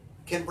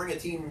can bring a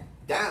team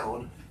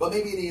down, but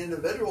maybe in the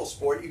individual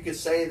sport, you could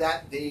say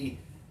that the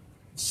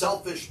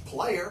selfish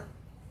player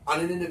on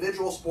an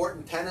individual sport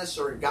in tennis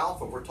or in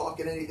golf, if we're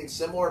talking anything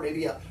similar,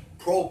 maybe a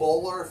pro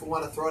bowler, if we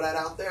want to throw that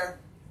out there,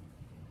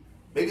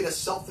 maybe the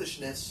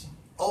selfishness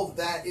of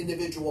that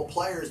individual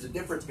player is the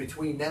difference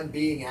between them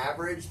being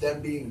average,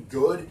 them being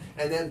good,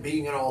 and them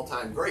being an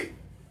all-time great.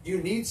 You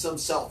need some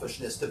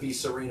selfishness to be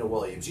Serena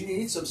Williams. You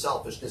need some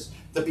selfishness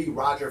to be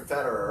Roger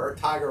Federer or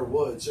Tiger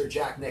Woods or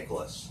Jack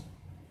Nicklaus.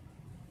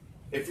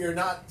 If you're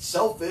not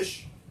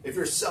selfish, if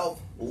you're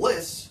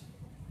selfless,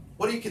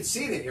 what are you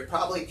conceding? You're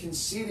probably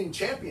conceding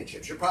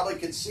championships. You're probably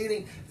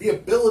conceding the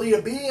ability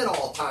to be an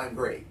all-time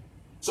great.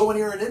 So when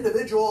you're an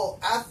individual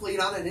athlete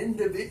in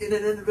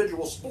an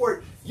individual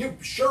sport, you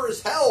sure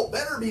as hell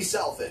better be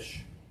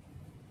selfish.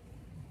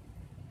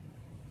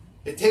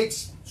 It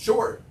takes,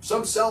 sure,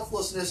 some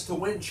selflessness to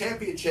win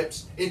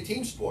championships in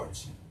team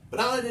sports, but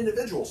not in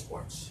individual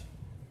sports.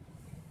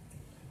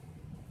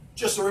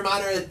 Just a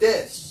reminder that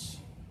this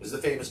is the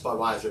famous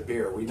Budweiser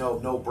beer. We know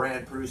of no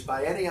brand produced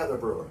by any other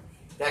brewer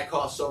that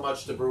costs so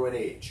much to brew and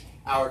age.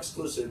 Our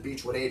exclusive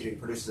Beechwood aging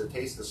produces a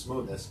taste of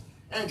smoothness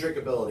and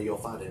drinkability you'll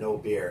find in no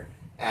beer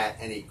at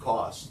any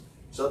cost.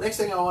 So next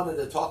thing I wanted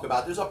to talk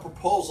about, there's a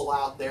proposal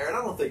out there, and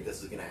I don't think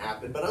this is going to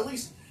happen, but I at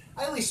least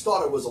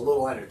thought it was a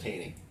little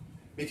entertaining.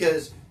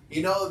 Because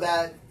you know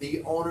that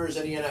the owners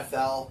in the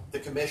NFL, the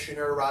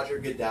commissioner, Roger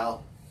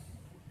Goodell,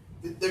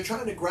 they're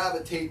trying to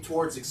gravitate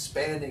towards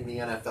expanding the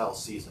NFL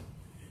season.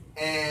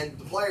 And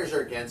the players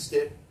are against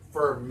it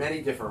for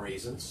many different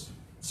reasons.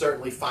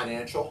 Certainly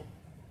financial.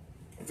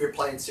 If you're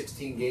playing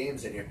 16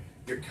 games and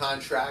your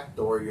contract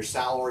or your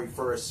salary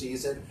for a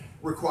season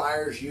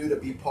requires you to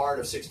be part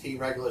of 16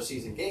 regular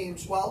season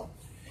games, well,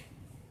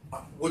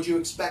 would you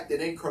expect an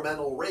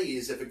incremental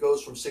raise if it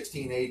goes from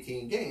 16 to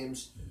 18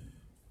 games?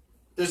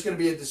 There's going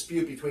to be a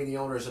dispute between the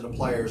owners and the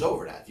players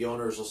over that. The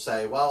owners will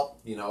say, well,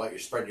 you know what, you're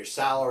spreading your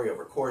salary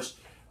over a course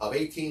of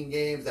 18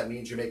 games. That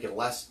means you're making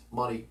less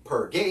money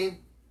per game.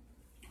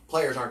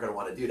 Players aren't going to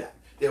want to do that.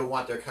 They would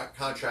want their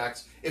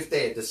contracts, if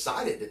they had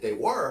decided that they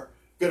were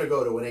going to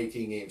go to an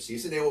 18-game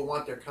season. They would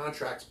want their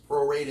contracts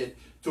prorated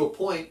to a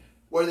point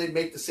where they'd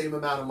make the same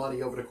amount of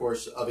money over the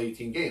course of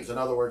 18 games. In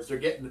other words, they're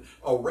getting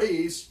a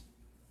raise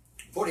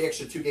for the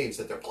extra 2 games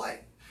that they're playing.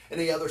 And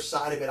the other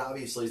side of it,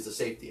 obviously, is the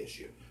safety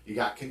issue. You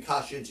got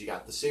concussions, you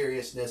got the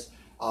seriousness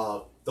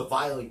of the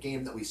violent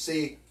game that we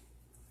see.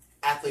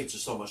 Athletes are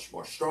so much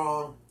more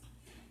strong.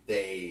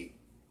 They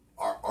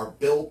are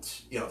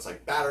built, it's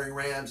like battering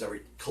rams.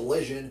 Every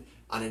collision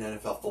on an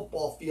NFL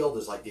football field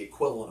is like the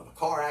equivalent of a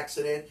car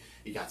accident.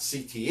 You got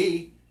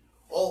CTE,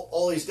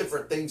 all these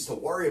different things to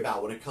worry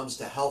about when it comes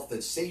to health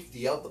and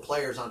safety of the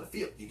players on the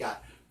field. You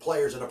got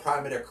players in the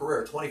prime of their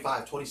career,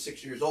 25,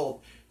 26 years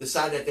old,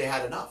 decide that they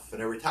had enough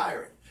and they're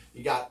retiring.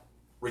 You got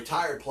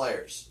retired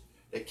players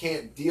that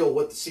can't deal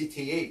with the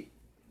CTE.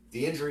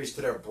 The injuries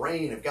to their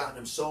brain have gotten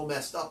them so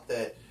messed up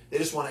that they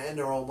just want to end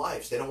their own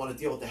lives. They don't want to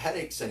deal with the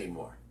headaches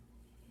anymore.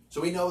 So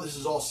we know this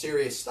is all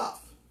serious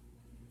stuff.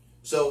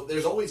 So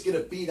there's always going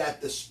to be that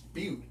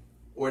dispute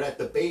or that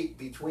debate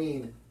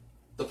between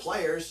the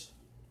players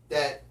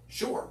that,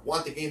 sure,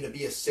 want the game to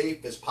be as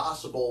safe as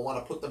possible, want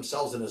to put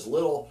themselves in as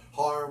little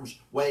harm's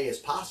way as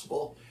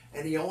possible,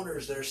 and the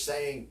owners that are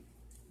saying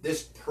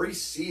this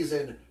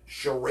preseason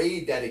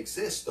charade that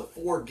exists, the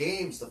 4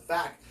 games, the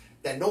fact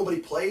that nobody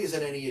plays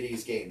in any of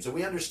these games. And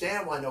we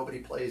understand why nobody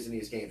plays in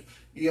these games.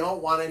 You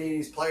don't want any of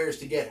these players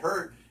to get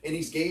hurt in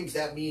these games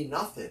that mean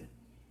nothing.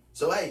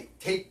 So, hey,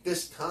 take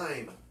this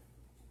time,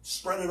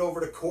 spread it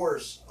over the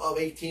course of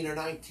 18 or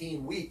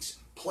 19 weeks,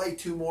 play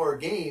 2 more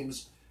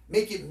games,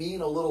 make it mean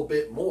a little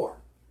bit more.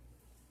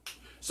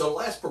 So the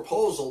last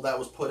proposal that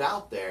was put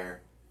out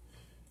there,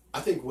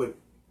 I think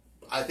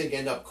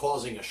end up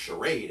causing a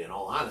charade, in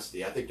all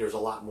honesty. I think there's a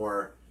lot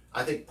more,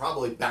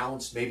 probably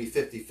balanced, maybe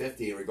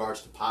 50-50 in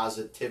regards to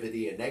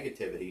positivity and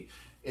negativity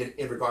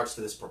in regards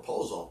to this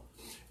proposal.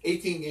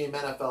 18-game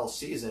NFL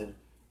season,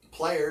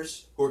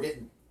 players who are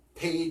getting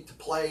paid to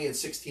play in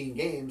 16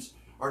 games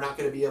are not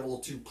going to be able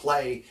to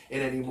play in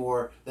any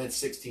more than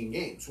 16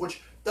 games,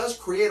 which does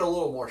create a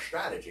little more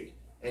strategy.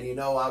 And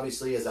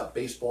obviously, as a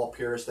baseball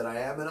purist that I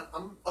am, and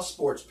I'm a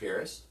sports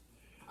purist,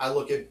 I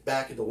look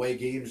back at the way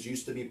games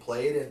used to be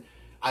played, and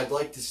I'd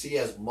like to see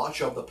as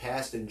much of the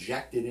past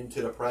injected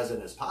into the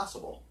present as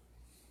possible.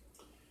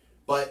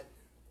 But,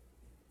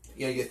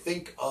 you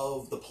think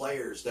of the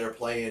players that are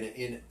playing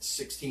in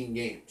 16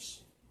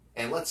 games.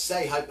 And let's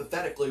say,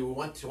 hypothetically, we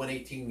went to an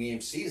 18-game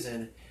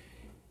season,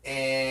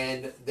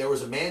 and there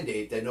was a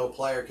mandate that no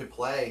player could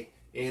play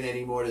in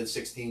any more than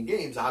 16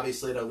 games.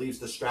 Obviously, that leaves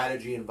the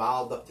strategy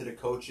involved up to the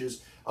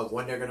coaches of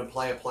when they're going to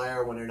play a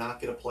player, when they're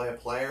not going to play a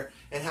player,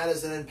 and how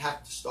does it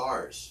impact the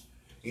stars?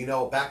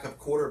 A backup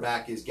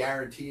quarterback is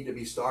guaranteed to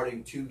be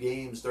starting 2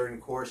 games during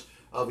the course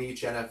of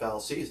each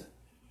NFL season.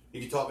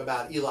 You can talk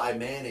about Eli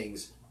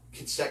Manning's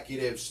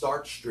consecutive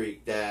start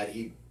streak that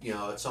he,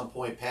 at some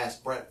point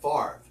passed Brett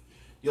Favre.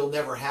 You'll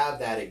never have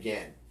that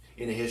again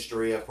in the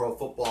history of pro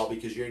football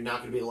because you're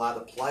not going to be allowed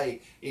to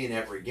play in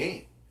every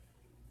game.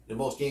 The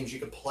most games you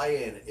can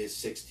play in is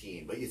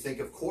 16. But you think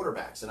of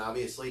quarterbacks, and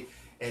obviously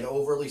an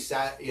overly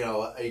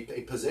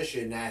a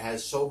position that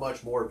has so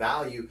much more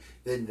value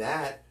than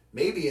that,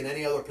 maybe in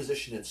any other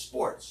position in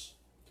sports.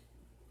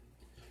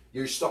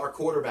 Your star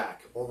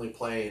quarterback only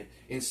playing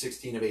in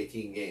 16 of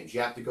 18 games.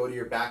 You have to go to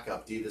your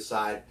backup. Do you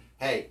decide,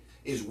 hey,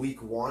 is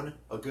week 1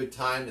 a good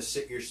time to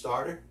sit your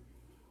starter?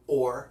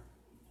 Or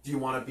do you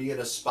want to be in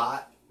a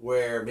spot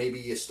where maybe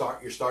you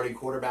start your starting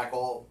quarterback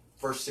all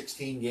first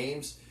 16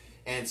 games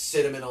and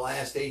sit him in the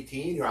last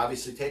 18? You're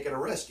obviously taking a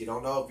risk. You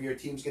don't know if your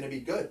team's going to be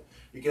good.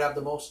 You could have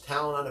the most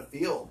talent on the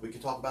field. We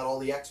could talk about all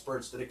the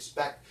experts that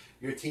expect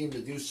your team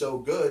to do so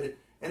good,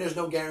 and there's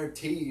no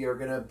guarantee you're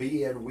going to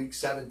be in week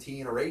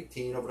 17 or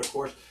 18 over the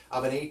course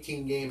of an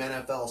 18-game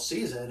NFL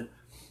season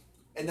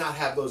and not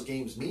have those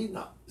games mean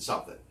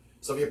something.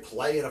 So if you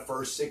play in a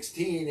first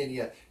 16 and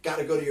you got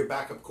to go to your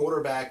backup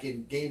quarterback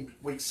in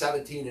week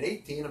 17 and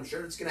 18, I'm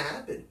sure it's going to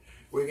happen.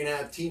 We're going to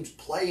have teams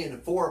playing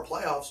for a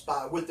playoff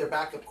spot with their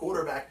backup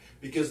quarterback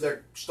because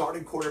their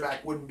starting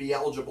quarterback wouldn't be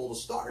eligible to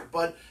start.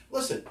 But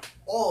listen,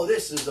 all of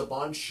this is a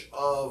bunch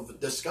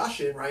of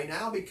discussion right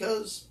now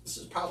because this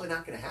is probably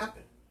not going to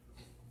happen.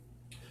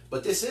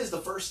 But this is the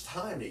first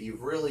time that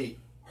you've really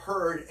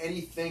heard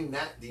anything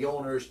that the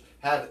owners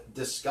have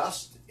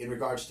discussed in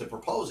regards to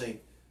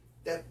proposing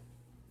that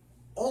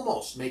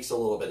almost makes a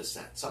little bit of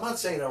sense. I'm not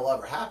saying it'll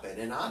ever happen.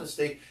 And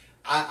honestly,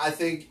 I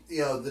think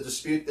the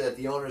dispute that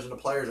the owners and the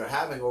players are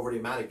having over the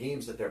amount of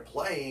games that they're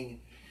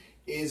playing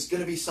is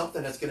going to be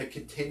something that's going to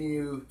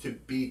continue to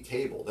be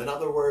tabled. In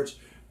other words,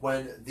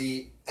 when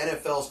the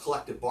NFL's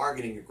collective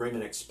bargaining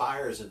agreement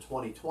expires in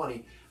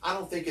 2020, I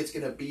don't think it's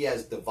going to be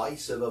as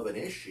divisive of an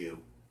issue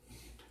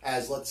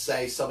as, let's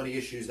say, some of the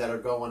issues that are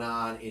going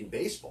on in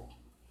baseball.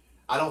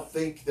 I don't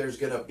think there's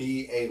going to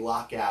be a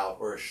lockout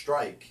or a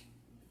strike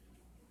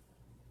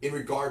in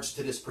regards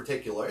to this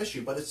particular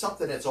issue, but it's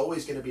something that's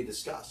always going to be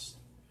discussed.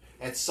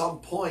 At some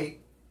point,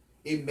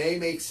 it may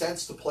make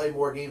sense to play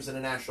more games in the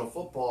National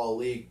Football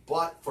League,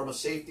 but from a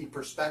safety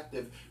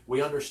perspective,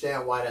 we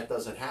understand why that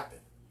doesn't happen.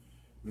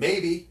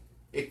 Maybe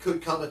it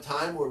could come a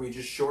time where we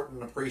just shorten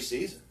the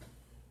preseason.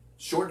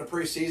 Shorten the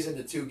preseason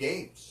to 2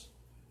 games.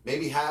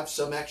 Maybe have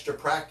some extra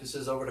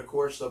practices over the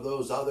course of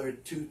those other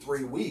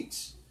 2-3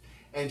 weeks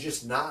and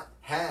just not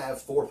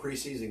have 4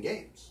 preseason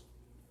games.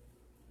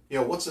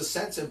 What's the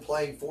sense in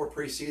playing 4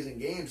 preseason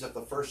games if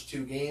the first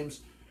 2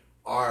 games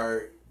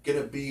are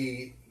going to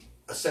be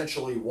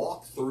essentially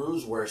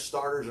walkthroughs where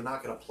starters are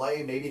not going to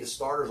play? Maybe the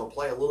starters will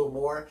play a little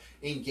more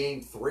in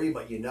game 3,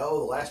 but the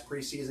last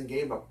preseason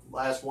game, the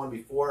last one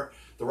before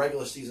the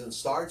regular season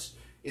starts,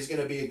 is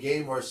going to be a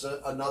game where it's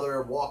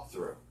another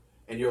walkthrough.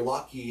 And you're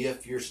lucky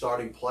if your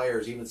starting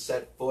players even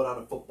set foot on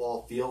a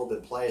football field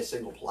and play a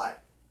single play.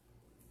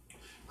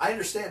 I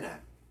understand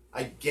that.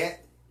 I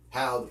get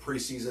how the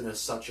preseason is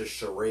such a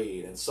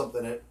charade and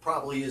something that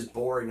probably is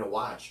boring to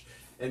watch.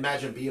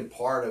 Imagine being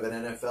part of an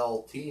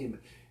NFL team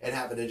and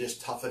having to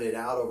just toughen it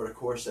out over the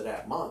course of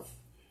that month.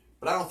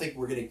 But I don't think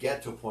we're going to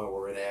get to a point where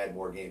we're going to add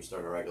more games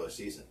during the regular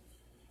season.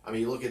 I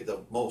mean, you look at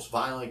the most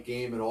violent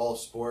game in all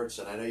sports,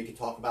 and I know you can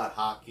talk about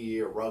hockey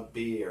or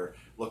rugby or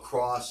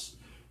lacrosse.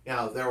 They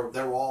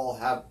all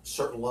have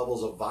certain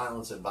levels of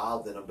violence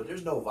involved in them, but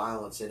there's no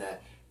violence in a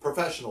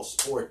professional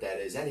sport that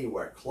is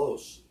anywhere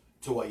close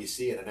to what you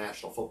see in a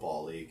National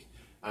Football League.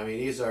 I mean,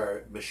 these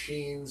are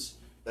machines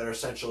that are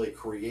essentially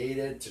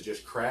created to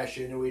just crash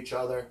into each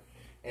other,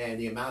 and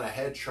the amount of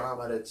head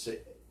trauma that's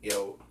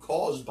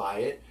caused by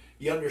it.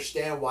 You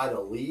understand why the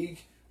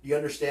league, you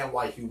understand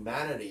why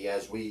humanity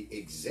as we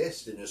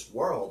exist in this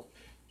world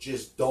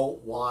just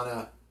don't want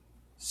to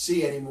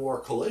see any more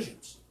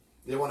collisions.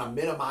 They want to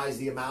minimize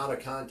the amount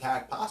of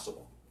contact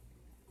possible.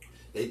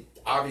 They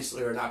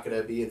obviously are not going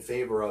to be in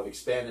favor of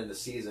expanding the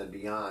season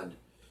beyond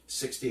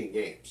 16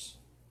 games.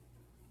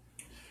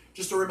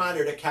 Just a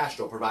reminder that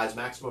Castrol provides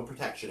maximum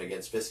protection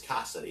against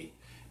viscosity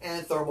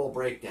and thermal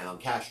breakdown.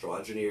 Castrol,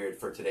 engineered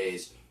for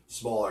today's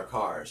smaller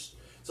cars.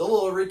 So a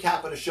little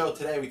recap of the show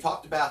today. We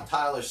talked about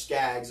Tyler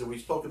Skaggs, and we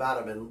spoke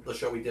about him in the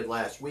show we did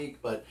last week,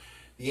 but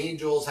the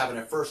Angels having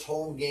their first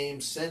home game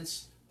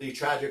since the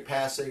tragic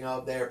passing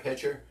of their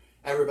pitcher.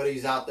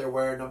 Everybody's out there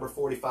wearing number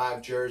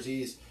 45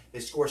 jerseys. They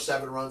score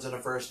 7 runs in the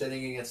first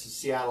inning against the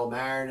Seattle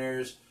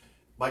Mariners.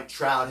 Mike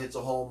Trout hits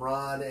a home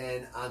run,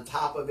 and on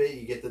top of it,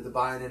 you get the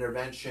divine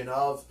intervention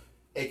of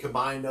a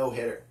combined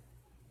no-hitter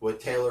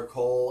with Taylor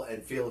Cole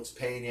and Felix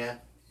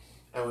Pena.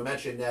 And we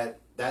mentioned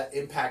that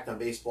impact on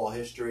baseball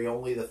history,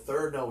 only the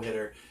 3rd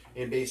no-hitter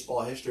in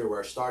baseball history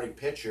where a starting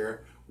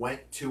pitcher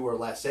went 2 or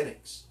less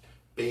innings.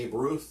 Babe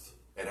Ruth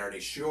and Ernie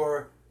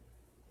Shore,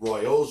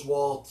 Roy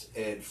Oswalt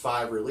and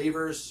 5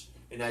 relievers,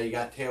 and now you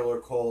got Taylor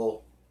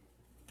Cole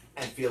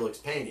and Felix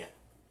Pena.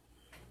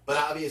 But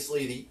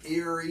obviously the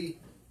eerie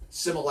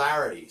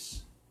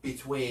similarities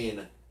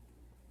between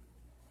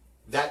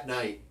that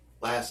night,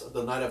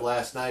 the night of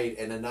last night,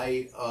 and the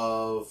night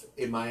of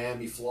in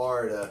Miami,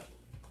 Florida,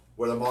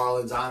 where the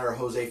Marlins honor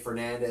Jose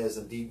Fernandez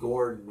and Dee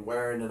Gordon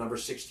wearing the number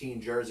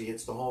 16 jersey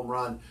hits the home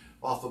run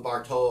off of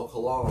Bartolo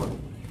Colon.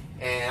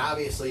 And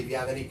obviously, if you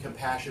have any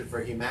compassion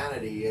for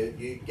humanity,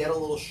 you get a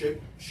little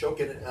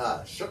shooken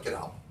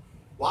up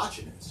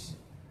watching this.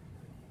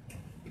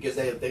 Because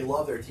they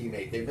love their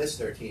teammate. They miss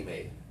their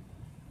teammate.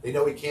 They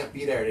know he can't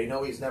be there. They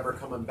know he's never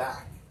coming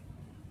back.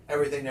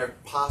 Everything they're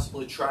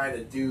possibly trying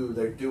to do,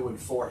 they're doing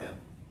for him.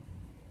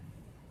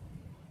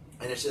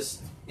 And it's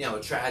just, a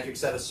tragic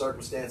set of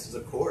circumstances,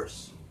 of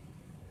course.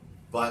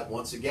 But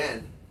once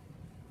again,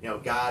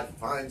 God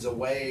finds a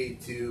way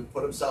to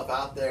put himself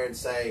out there and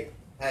say,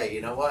 hey,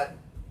 you know what?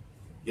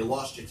 You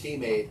lost your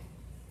teammate.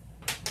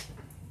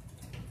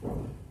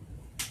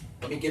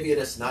 Let me give you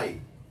this night.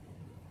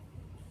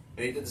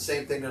 And he did the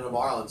same thing to the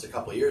Marlins a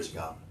couple of years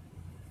ago.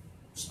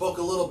 Spoke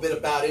a little bit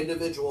about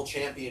individual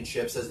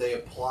championships as they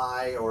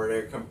apply or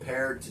they're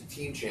compared to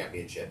team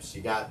championships.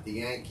 You got the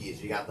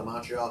Yankees, you got the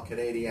Montreal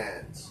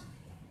Canadiens,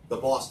 the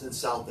Boston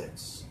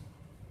Celtics,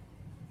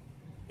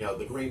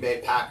 the Green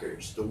Bay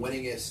Packers, the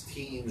winningest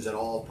teams in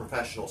all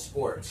professional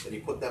sports. And he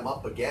put them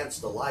up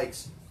against the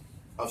likes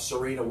of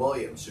Serena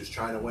Williams, who's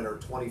trying to win her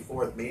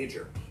 24th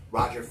major.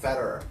 Roger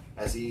Federer,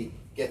 as he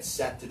gets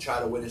set to try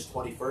to win his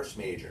 21st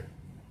major.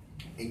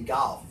 In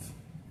golf,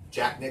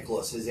 Jack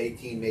Nicklaus, his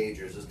 18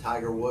 majors, as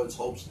Tiger Woods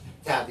hopes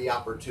to have the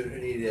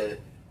opportunity to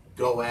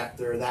go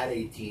after that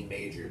 18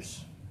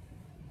 majors.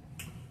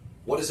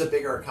 What is a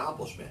bigger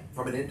accomplishment?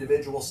 From an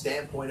individual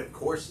standpoint, of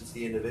course, it's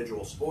the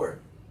individual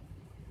sport.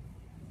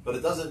 But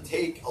it doesn't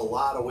take a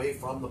lot away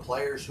from the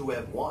players who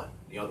have won.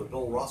 The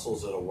Bill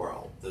Russells of the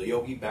world, the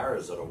Yogi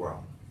Berras of the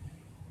world.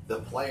 The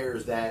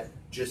players that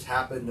just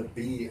happen to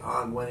be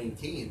on winning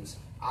teams.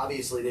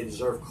 Obviously, they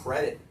deserve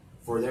credit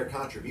for their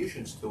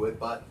contributions to it,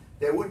 but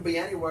they wouldn't be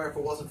anywhere if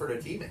it wasn't for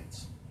their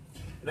teammates.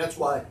 And that's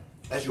why,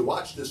 as you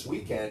watch this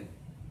weekend,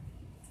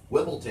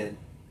 Wimbledon,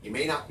 you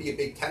may not be a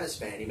big tennis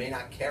fan, you may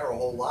not care a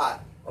whole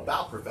lot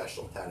about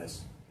professional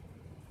tennis,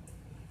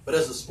 but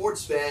as a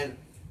sports fan,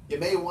 you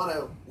may want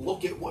to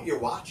look at what you're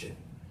watching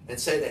and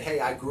say that, hey,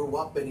 I grew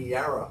up in the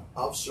era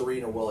of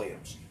Serena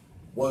Williams,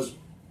 was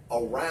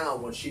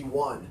around when she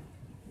won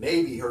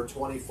maybe her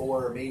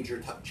 24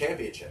 major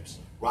championships.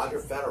 Roger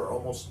Federer,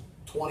 almost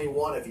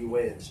 21 if he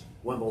wins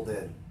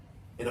Wimbledon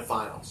in the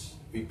finals.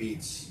 If he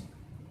beats,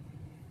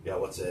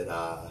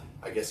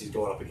 I guess he's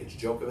going up against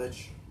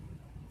Djokovic.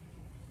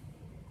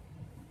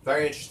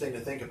 Very interesting to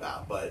think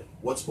about, but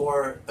what's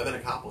more of an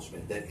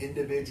accomplishment, that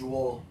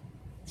individual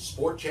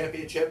sport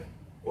championship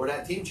or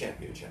that team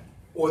championship?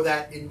 Or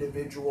that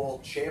individual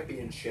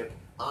championship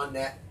on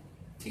that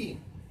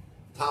team?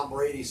 Tom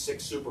Brady's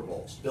 6 Super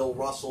Bowls, Bill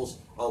Russell's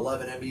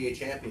 11 NBA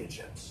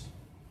championships.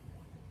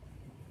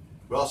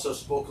 We also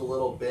spoke a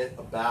little bit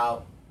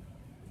about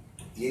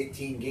the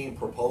 18-game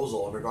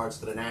proposal in regards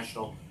to the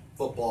National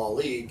Football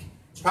League.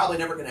 It's probably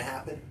never going to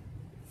happen,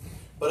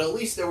 but at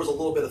least there was a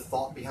little bit of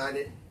thought behind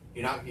it.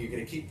 You're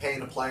going to keep paying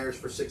the players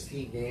for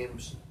 16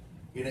 games.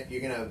 You're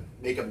going to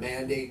make a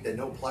mandate that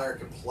no player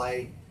can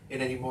play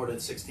in any more than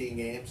 16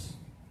 games.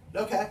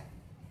 Okay.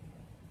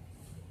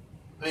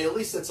 I mean, at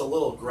least it's a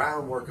little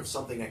groundwork of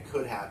something that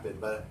could happen,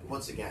 but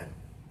once again,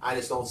 I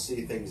just don't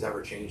see things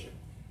ever changing.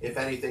 If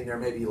anything, there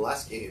may be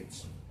less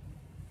games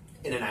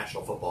in the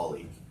National Football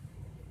League.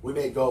 We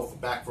may go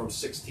back from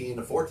 16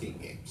 to 14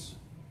 games.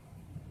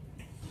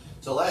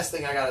 So last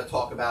thing I got to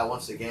talk about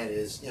once again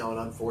is, an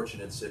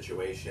unfortunate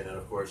situation. And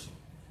of course,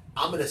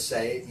 I'm going to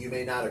say, you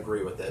may not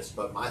agree with this,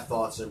 but my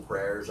thoughts and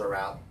prayers are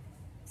out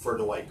for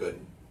Dwight Gooden.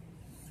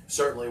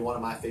 Certainly one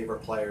of my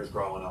favorite players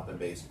growing up in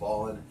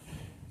baseball. And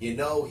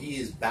he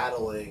is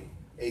battling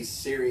a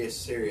serious,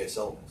 serious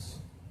illness.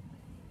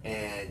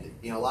 And,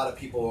 a lot of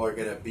people are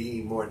going to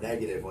be more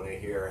negative when they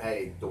hear,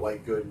 hey,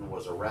 Dwight Gooden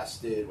was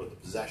arrested with the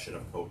possession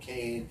of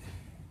cocaine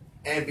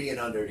and being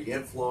under the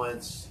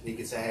influence. And you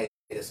can say, hey,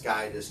 this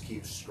guy just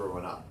keeps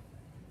screwing up.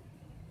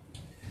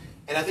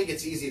 And I think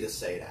it's easy to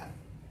say that.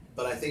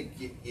 But I think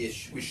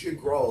we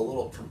should grow a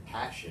little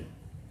compassion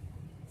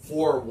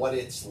for what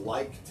it's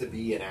like to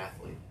be an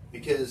athlete.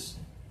 Because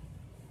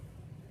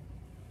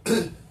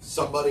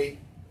somebody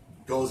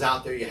goes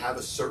out there, you have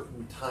a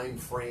certain time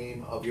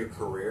frame of your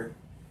career,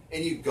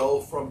 and you go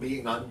from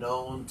being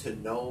unknown to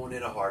known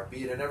in a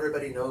heartbeat. And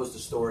everybody knows the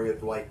story of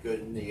Dwight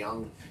Gooden, the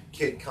young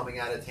kid coming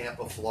out of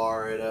Tampa,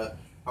 Florida,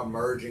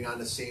 emerging on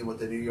the scene with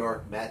the New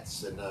York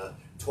Mets in the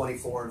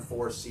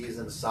 24-4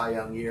 season, the Cy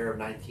Young year of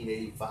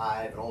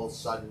 1985, and all of a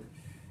sudden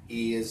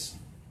he is,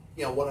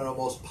 one of the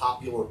most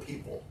popular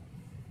people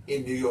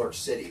in New York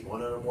City,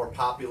 one of the more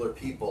popular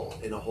people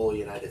in the whole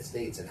United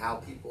States. And how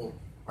people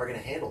are going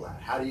to handle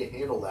that. How do you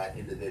handle that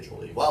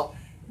individually? Well,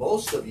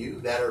 most of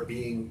you that are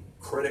being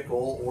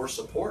critical or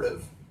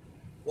supportive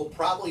will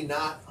probably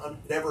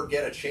never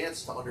get a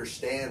chance to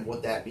understand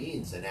what that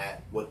means and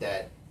what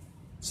that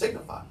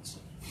signifies.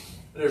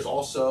 And there's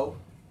also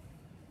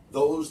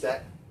those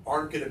that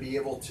aren't going to be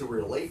able to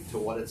relate to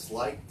what it's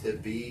like to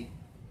be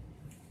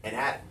an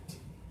addict.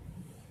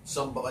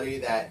 Somebody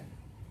that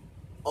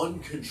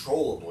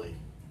uncontrollably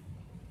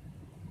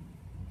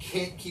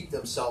can't keep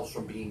themselves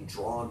from being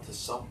drawn to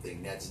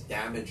something that's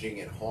damaging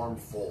and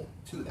harmful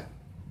to them.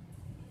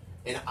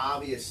 And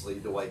obviously,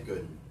 Dwight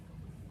Gooden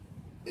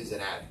is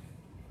an addict.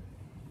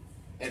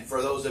 And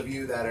for those of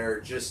you that are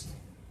just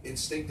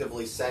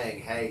instinctively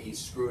saying, hey, he's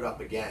screwed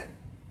up again,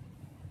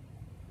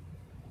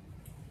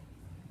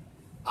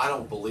 I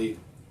don't believe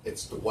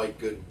it's Dwight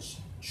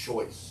Gooden's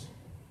choice.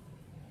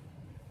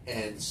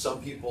 And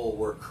some people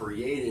were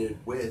created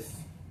with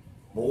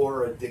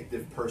more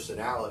addictive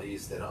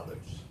personalities than others.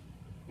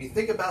 I mean,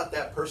 think about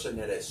that person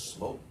that has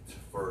smoked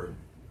for,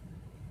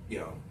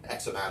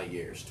 X amount of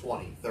years,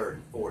 20,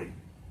 30, 40,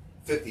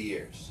 50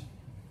 years.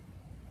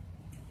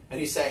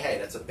 And you say, hey,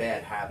 that's a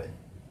bad habit.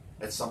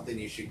 That's something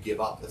you should give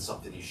up. That's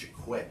something you should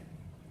quit.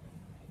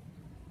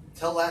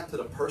 Tell that to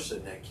the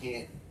person that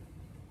can't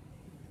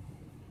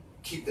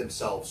keep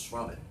themselves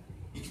from it.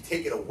 You can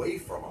take it away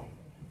from them.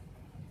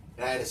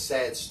 And I had a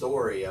sad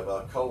story of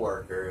a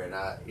coworker, and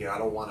I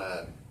don't want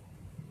to,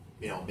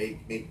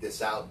 make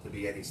this out to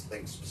be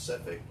anything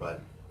specific, but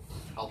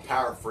I'll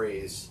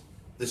paraphrase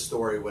this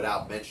story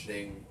without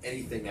mentioning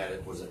anything that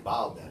it was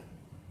involved in.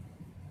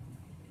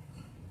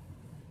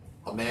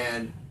 A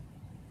man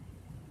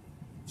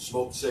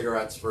smoked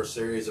cigarettes for a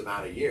series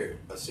of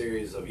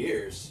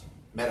years,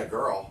 met a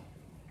girl.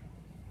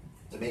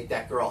 To make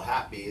that girl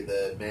happy,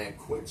 the man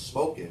quit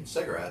smoking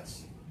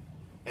cigarettes,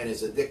 and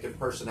his addictive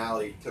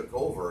personality took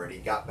over, and he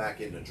got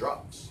back into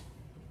drugs.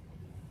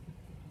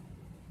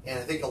 And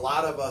I think a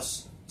lot of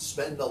us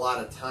spend a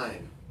lot of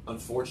time,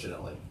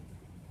 unfortunately,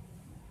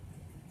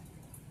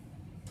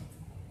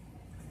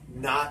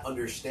 not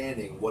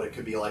understanding what it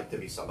could be like to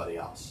be somebody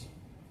else.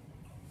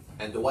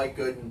 And Dwight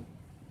Gooden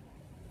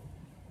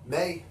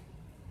may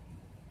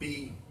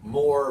be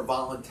more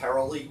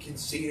voluntarily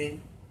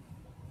conceding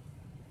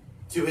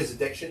to his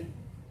addiction.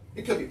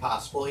 It could be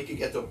possible. He could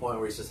get to a point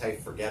where he says, hey,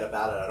 forget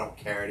about it, I don't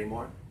care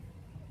anymore.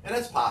 And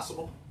that's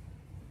possible.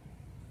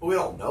 But we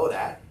don't know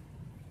that.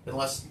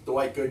 Unless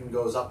Dwight Gooden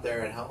goes up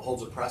there and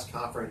holds a press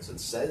conference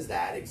and says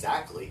that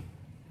exactly.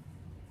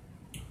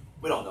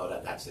 We don't know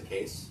that that's the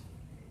case.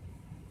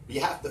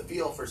 You have to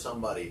feel for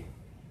somebody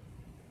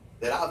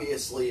that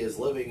obviously is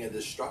living a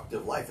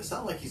destructive life. It's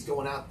not like he's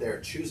going out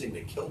there choosing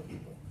to kill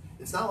people.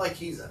 It's not like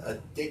he's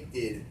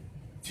addicted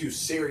to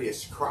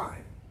serious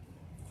crime.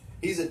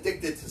 He's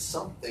addicted to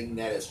something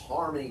that is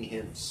harming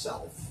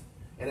himself,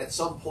 and at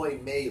some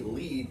point may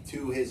lead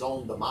to his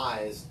own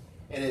demise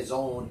and his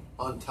own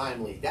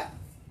untimely death.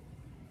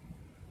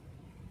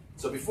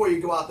 So before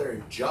you go out there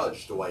and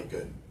judge Dwight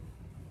Gooden,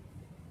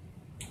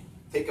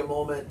 take a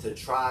moment to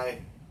try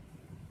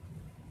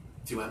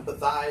to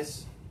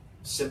empathize,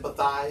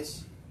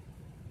 sympathize.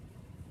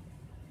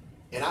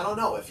 And I don't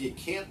know, if you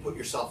can't put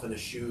yourself in the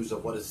shoes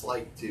of what it's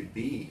like to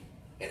be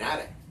an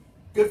addict,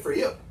 good for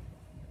you.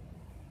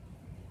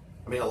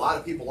 I mean, a lot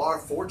of people are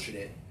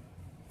fortunate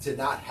to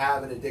not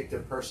have an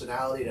addictive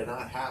personality, to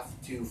not have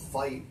to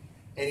fight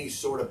any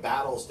sort of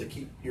battles to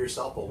keep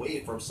yourself away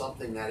from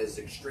something that is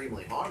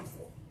extremely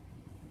harmful.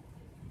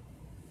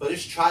 But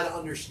just try to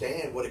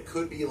understand what it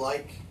could be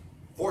like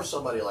for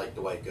somebody like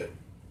Dwight Gooden.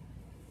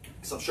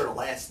 Because I'm sure the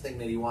last thing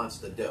that he wants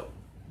to do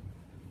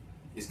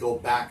is go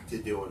back to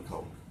doing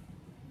coke.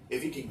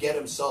 If he could get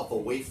himself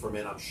away from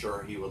it, I'm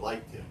sure he would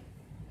like to.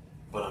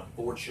 But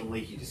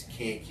unfortunately, he just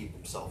can't keep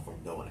himself from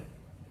doing it.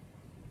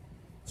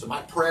 So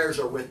my prayers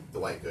are with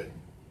Dwight Gooden.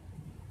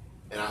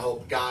 And I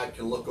hope God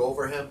can look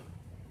over him.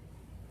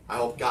 I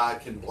hope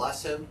God can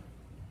bless him.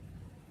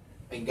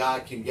 And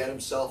God can get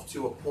himself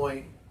to a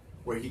point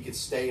where he could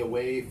stay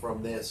away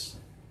from this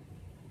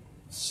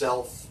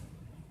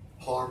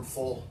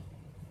self-harmful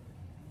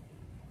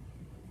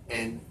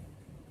and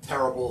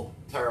terrible,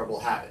 terrible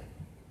habit.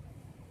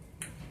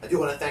 I do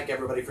want to thank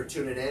everybody for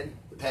tuning in.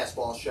 The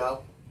Passball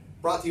Show,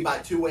 brought to you by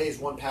Two Ways,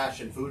 One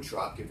Passion Food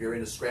Truck. If you're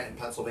in the Scranton,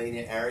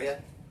 Pennsylvania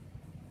area,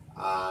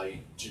 you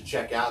should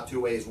check out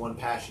Two Ways, One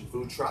Passion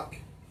Food Truck,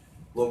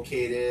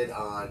 located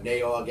on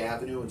Naog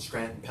Avenue in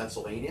Scranton,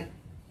 Pennsylvania.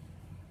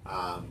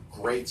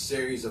 Great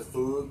series of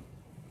food,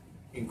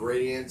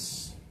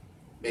 ingredients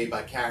made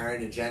by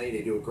Karen and Jenny.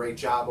 They do a great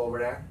job over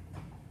there.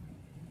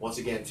 Once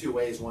again, Two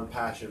Ways, One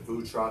Passion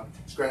Food Truck,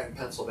 Scranton,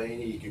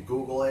 Pennsylvania. You could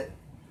Google it,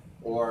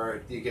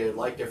 or you could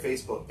like their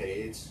Facebook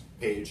page,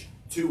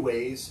 Two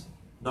Ways,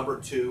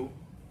 number 2,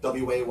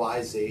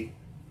 WAYZ,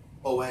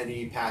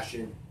 ONE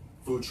Passion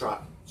Food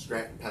Truck,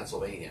 Scranton,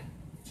 Pennsylvania.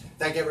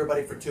 Thank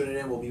everybody for tuning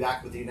in. We'll be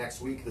back with you next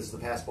week. This is the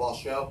Passball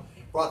Show,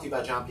 brought to you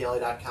by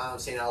JohnPielli.com,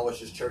 St.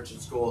 Aloysius Church and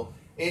School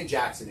in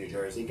Jackson, New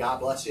Jersey. God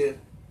bless you,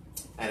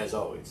 and as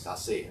always, I'll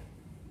see you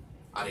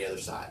on the other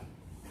side.